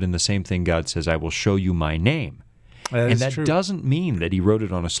face, but in the same thing, God says, I will show you my name. And that doesn't mean that he wrote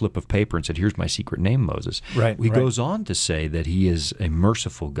it on a slip of paper and said, here's my secret name, Moses. Right. He goes on to say that he is a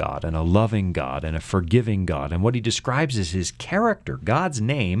merciful God and a loving God and a forgiving God. And what he describes as his character. God's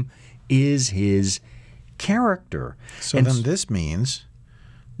name is his character. So then this means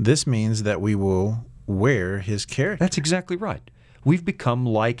that we will wear his character. That's exactly right. We've become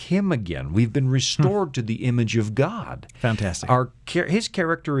like him again. We've been restored to the image of God. Fantastic. His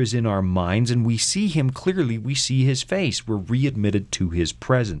character is in our minds, and we see him clearly. We see his face. We're readmitted to his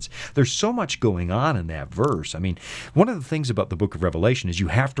presence. There's so much going on in that verse. I mean, one of the things about the book of Revelation is you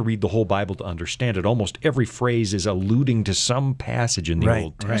have to read the whole Bible to understand it. Almost every phrase is alluding to some passage in the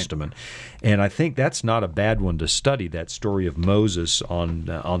Old Testament. And I think that's not a bad one to study, that story of Moses on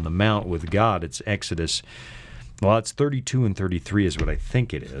the mount with God. It's Exodus. Well, it's 32 and 33 is what I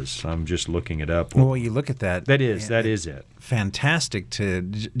think it is. I'm just looking it up. Well, you look at that. That is it. Fantastic to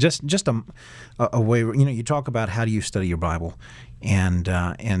just a way. You talk about how do you study your Bible, and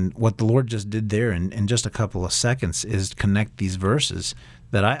what the Lord just did there in just a couple of seconds is connect these verses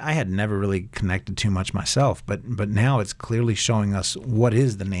that I had never really connected too much myself, but now it's clearly showing us what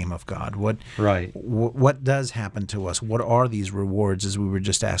is the name of God, what does happen to us, what are these rewards, as we were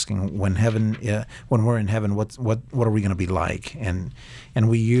just asking, when we're in heaven, what are we going to be like, and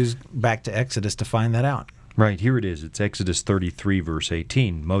we use back to Exodus to find that out. Right, here it is. It's Exodus 33, verse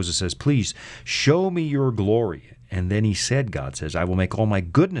 18. Moses says, please show me your glory. And then he said, God says, I will make all my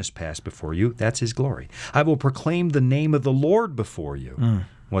goodness pass before you. That's his glory. I will proclaim the name of the Lord before you.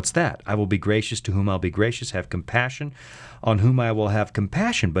 What's that? I will be gracious to whom I'll be gracious, have compassion on whom I will have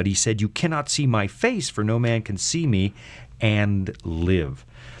compassion. But he said, you cannot see my face, for no man can see me and live.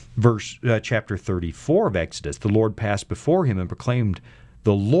 Chapter 34 of Exodus, the Lord passed before him and proclaimed,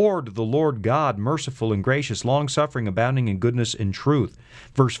 the Lord God, merciful and gracious, long-suffering, abounding in goodness and truth.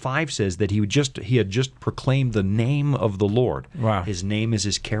 Verse 5 says that he had just proclaimed the name of the Lord. Wow. His name is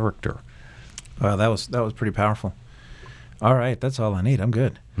his character. Wow, that was pretty powerful. All right, that's all I need. I'm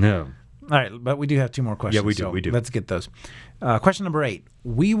good. No. All right, but we do have 2 more questions. Yeah, we do, so we do. Let's get those. Question number 8.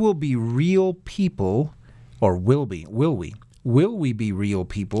 We will be real people, or will we? Will we be real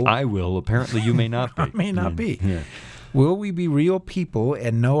people? I will. Apparently, you may not be. I may not be. Yeah. Will we be real people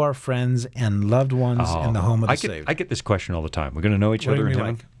and know our friends and loved ones in the home of the saved? I get this question all the time. We're going to know each What other do in you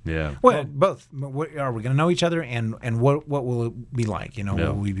heaven? like? Yeah. Well, both. Are we going to know each other, and what will it be like? You know, Yeah.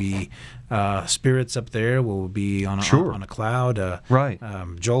 will we be spirits up there? Will we be on a, Sure. on a cloud? Right.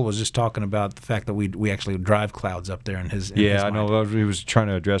 Joel was just talking about the fact that we actually drive clouds up there in his. I know. He was trying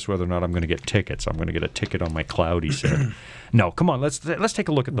to address whether or not I'm going to get tickets. I'm going to get a ticket on my cloud, he said. No, come on. Let's take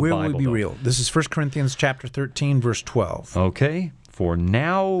a look at the Will Bible. we be though. real? This is 1 Corinthians chapter 13, verse 12. Okay. For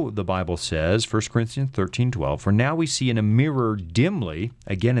now, the Bible says, 1 Corinthians 13:12, for now we see in a mirror dimly.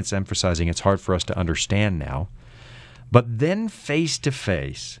 Again, it's emphasizing it's hard for us to understand now. But then face to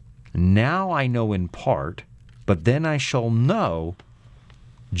face. Now I know in part, but then I shall know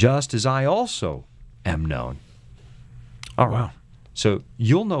just as I also am known. All right. Wow. So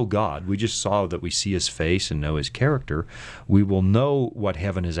you'll know God. We just saw that we see his face and know his character. We will know what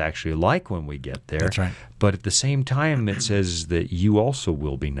heaven is actually like when we get there. That's right. But at the same time, it says that you also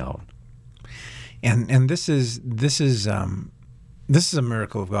will be known. And this is a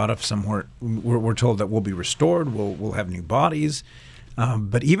miracle of God. Of somewhere we're told that we'll be restored. We'll have new bodies.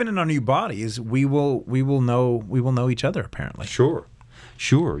 But even in our new bodies, we will know each other. Apparently, Sure.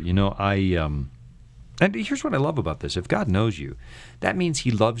 You know, and here's what I love about this. If God knows you, that means he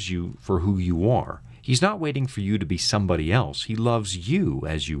loves you for who you are. He's not waiting for you to be somebody else. He loves you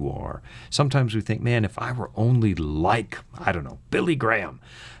as you are. Sometimes we think, man, if I were only like, I don't know, Billy Graham,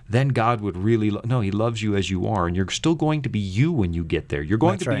 then God would really... No, he loves you as you are, and you're still going to be you when you get there. You're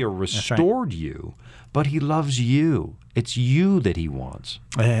going That's to be right. a That's right. restored you, but he loves you. It's you that he wants.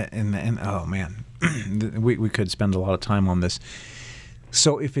 and oh man, we could spend a lot of time on this.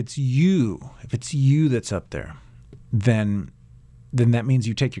 So if it's you that's up there, then that means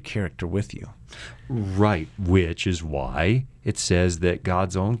you take your character with you. Right, which is why it says that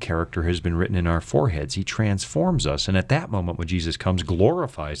God's own character has been written in our foreheads. He transforms us, and at that moment when Jesus comes,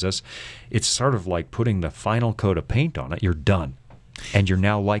 glorifies us, it's sort of like putting the final coat of paint on it. You're done, and you're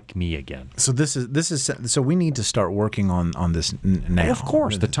now like me again. So this is so we need to start working on this now. Of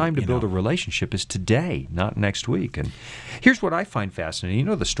course, the time to build a relationship is today, not next week. And here's what I find fascinating. You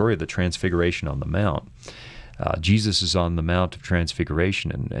know the story of the Transfiguration on the Mount. Jesus is on the Mount of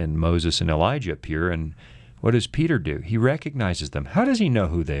Transfiguration, and Moses and Elijah appear, and what does Peter do? He recognizes them. How does he know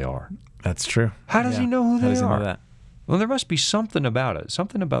who they are? That's true. How does he know who How they does he are? know that? Well, there must be something about it,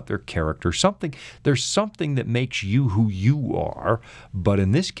 something about their character, there's something that makes you who you are, but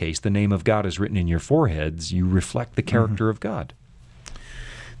in this case, the name of God is written in your foreheads. You reflect the character of God.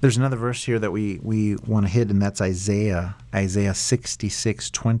 There's another verse here that we want to hit, and that's Isaiah 66,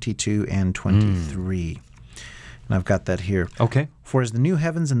 22 and 23. And I've got that here. Okay. For as the new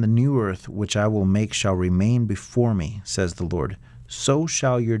heavens and the new earth, which I will make, shall remain before me, says the Lord, so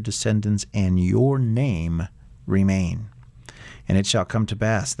shall your descendants and your name remain. And it shall come to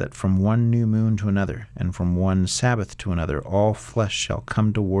pass that from one new moon to another, and from one Sabbath to another, all flesh shall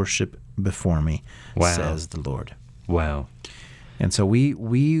come to worship before me, Wow. says the Lord. Wow. And so we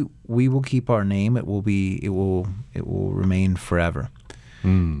will keep our name. It will remain forever.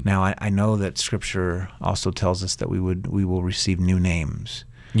 Now I know that Scripture also tells us that we will receive new names.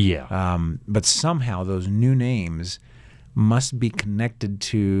 Yeah. But somehow those new names must be connected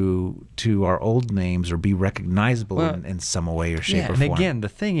to our old names or be recognizable in some way or shape or form. And again, the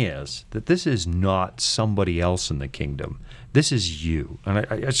thing is that this is not somebody else in the kingdom. This is you. And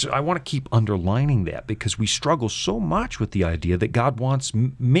I want to keep underlining that because we struggle so much with the idea that God wants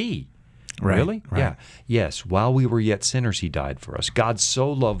me. Right, Really? right. Yeah. Yes. While we were yet sinners, he died for us. God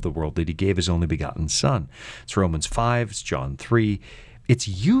so loved the world that he gave his only begotten Son. It's Romans 5. It's John 3. It's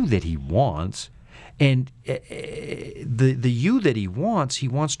you that he wants. And the you that he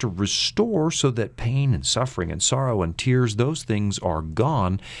wants to restore so that pain and suffering and sorrow and tears, those things are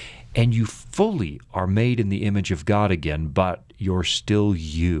gone, and you fully are made in the image of God again, but you're still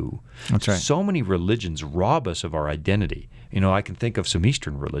you. That's right. So many religions rob us of our identity. You know, I can think of some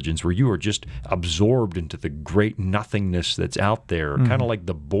Eastern religions where you are just absorbed into the great nothingness that's out there, kind of like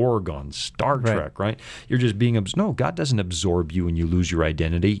the Borg on Star Trek, right? You're just being no, God doesn't absorb you and you lose your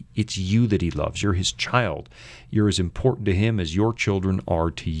identity. It's you that he loves. You're his child. You're as important to him as your children are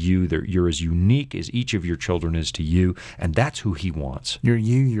to you. You're as unique as each of your children is to you, and that's who he wants.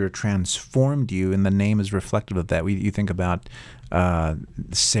 You're transformed you, and the name is reflective of that. You think about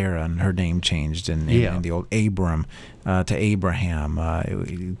Sarah and her name changed, and the old Abram to Abraham,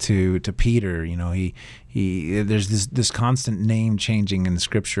 to Peter. He there's this constant name changing in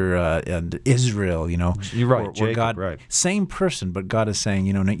Scripture. Israel, you're right. Where Jacob, God, right. Same person, but God is saying,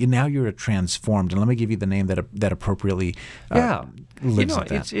 now you're transformed, and let me give you the name that appropriately lives with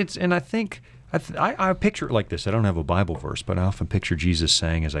that. It's and I think. I picture it like this. I don't have a Bible verse, but I often picture Jesus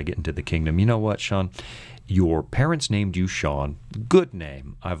saying as I get into the kingdom, you know what, Sean? Your parents named you Sean. Good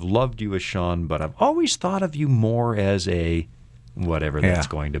name. I've loved you as Sean, but I've always thought of you more as a whatever that's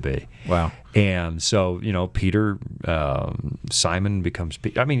going to be. Wow. And so, Peter, Simon becomes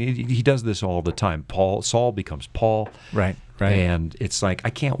Peter. I mean, he does this all the time. Saul becomes Paul. Right. And it's like, I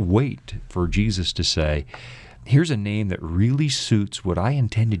can't wait for Jesus to say, here's a name that really suits what I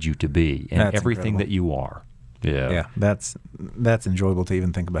intended you to be and that's everything incredible. that you are. Yeah, that's enjoyable to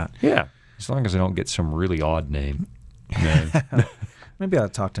even think about. Yeah, as long as I don't get some really odd name. Maybe I'll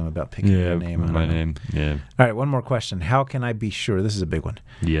talk to him about picking your name. My name. Yeah. All right, one more question. How can I be sure? This is a big one.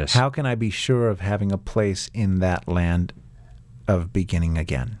 Yes. How can I be sure of having a place in that land of beginning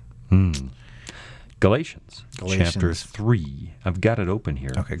again? Galatians chapter 3. I've got it open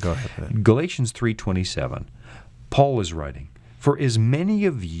here. Okay, go ahead with it. Galatians 3:27. Paul is writing, "For as many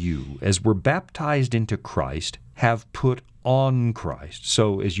of you as were baptized into Christ have put on Christ."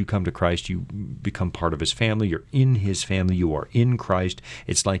 So as you come to Christ, you become part of his family. You're in his family. You are in Christ.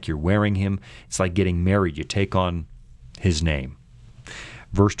 It's like you're wearing him. It's like getting married. You take on his name.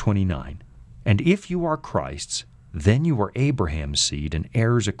 Verse 29. "And if you are Christ's, then you are Abraham's seed and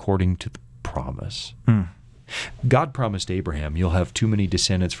heirs according to the promise." God promised Abraham, you'll have too many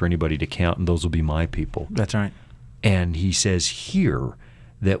descendants for anybody to count, and those will be my people. That's right. And he says here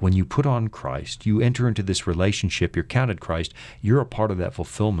that when you put on Christ, you enter into this relationship, you're counted Christ, you're a part of that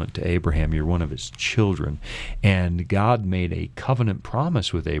fulfillment to Abraham. You're one of his children. And God made a covenant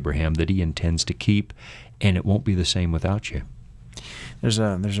promise with Abraham that he intends to keep, and it won't be the same without you. There's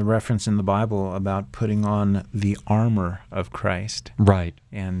a reference in the Bible about putting on the armor of Christ. Right.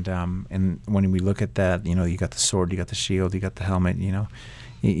 And when we look at that, you got the sword, you got the shield, you got the helmet.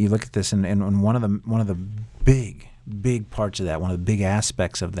 You look at this, and one of the big parts of that, one of the big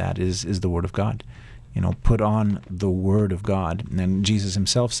aspects of that is the Word of God. Put on the Word of God. And Jesus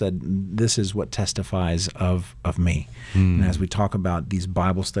himself said, this is what testifies of me. And as we talk about these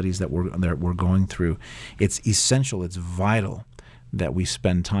Bible studies that we're going through, it's essential, it's vital that we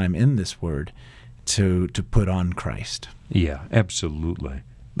spend time in this Word to put on Christ. Yeah, absolutely.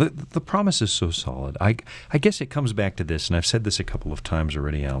 The promise is so solid. I guess it comes back to this, and I've said this a couple of times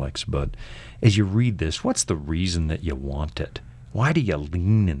already, Alex, but as you read this, what's the reason that you want it? Why do you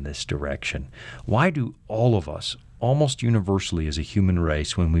lean in this direction? Why do all of us, almost universally as a human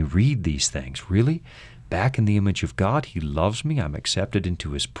race, when we read these things, really? Back in the image of God, he loves me, I'm accepted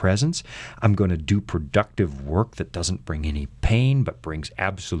into his presence, I'm going to do productive work that doesn't bring any pain but brings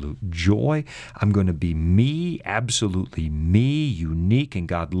absolute joy, I'm going to be me, absolutely me, unique, and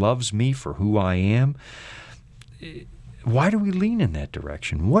God loves me for who I am. Why do we lean in that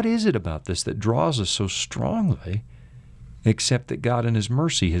direction? What is it about this that draws us so strongly, except that God in his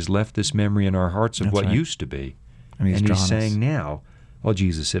mercy has left this memory in our hearts of That's what right. used to be? And he's saying now, well,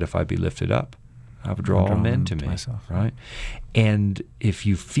 Jesus said, if I be lifted up, I will draw all men to me, myself. right? And if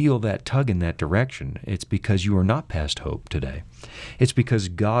you feel that tug in that direction, it's because you are not past hope today. It's because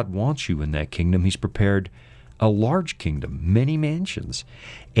God wants you in that kingdom. He's prepared a large kingdom, many mansions.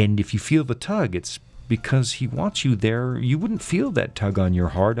 And if you feel the tug, it's because he wants you there. You wouldn't feel that tug on your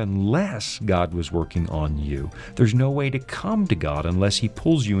heart unless God was working on you. There's no way to come to God unless he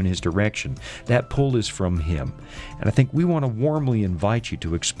pulls you in his direction. That pull is from him. And I think we want to warmly invite you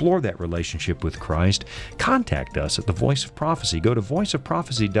to explore that relationship with Christ. Contact us at The Voice of Prophecy. Go to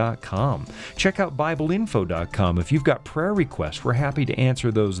voiceofprophecy.com. Check out BibleInfo.com. If you've got prayer requests, we're happy to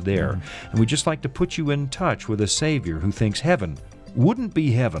answer those there. And we'd just like to put you in touch with a Savior who thinks heaven wouldn't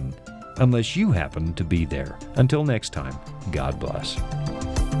be heaven unless you happen to be there. Until next time, God bless.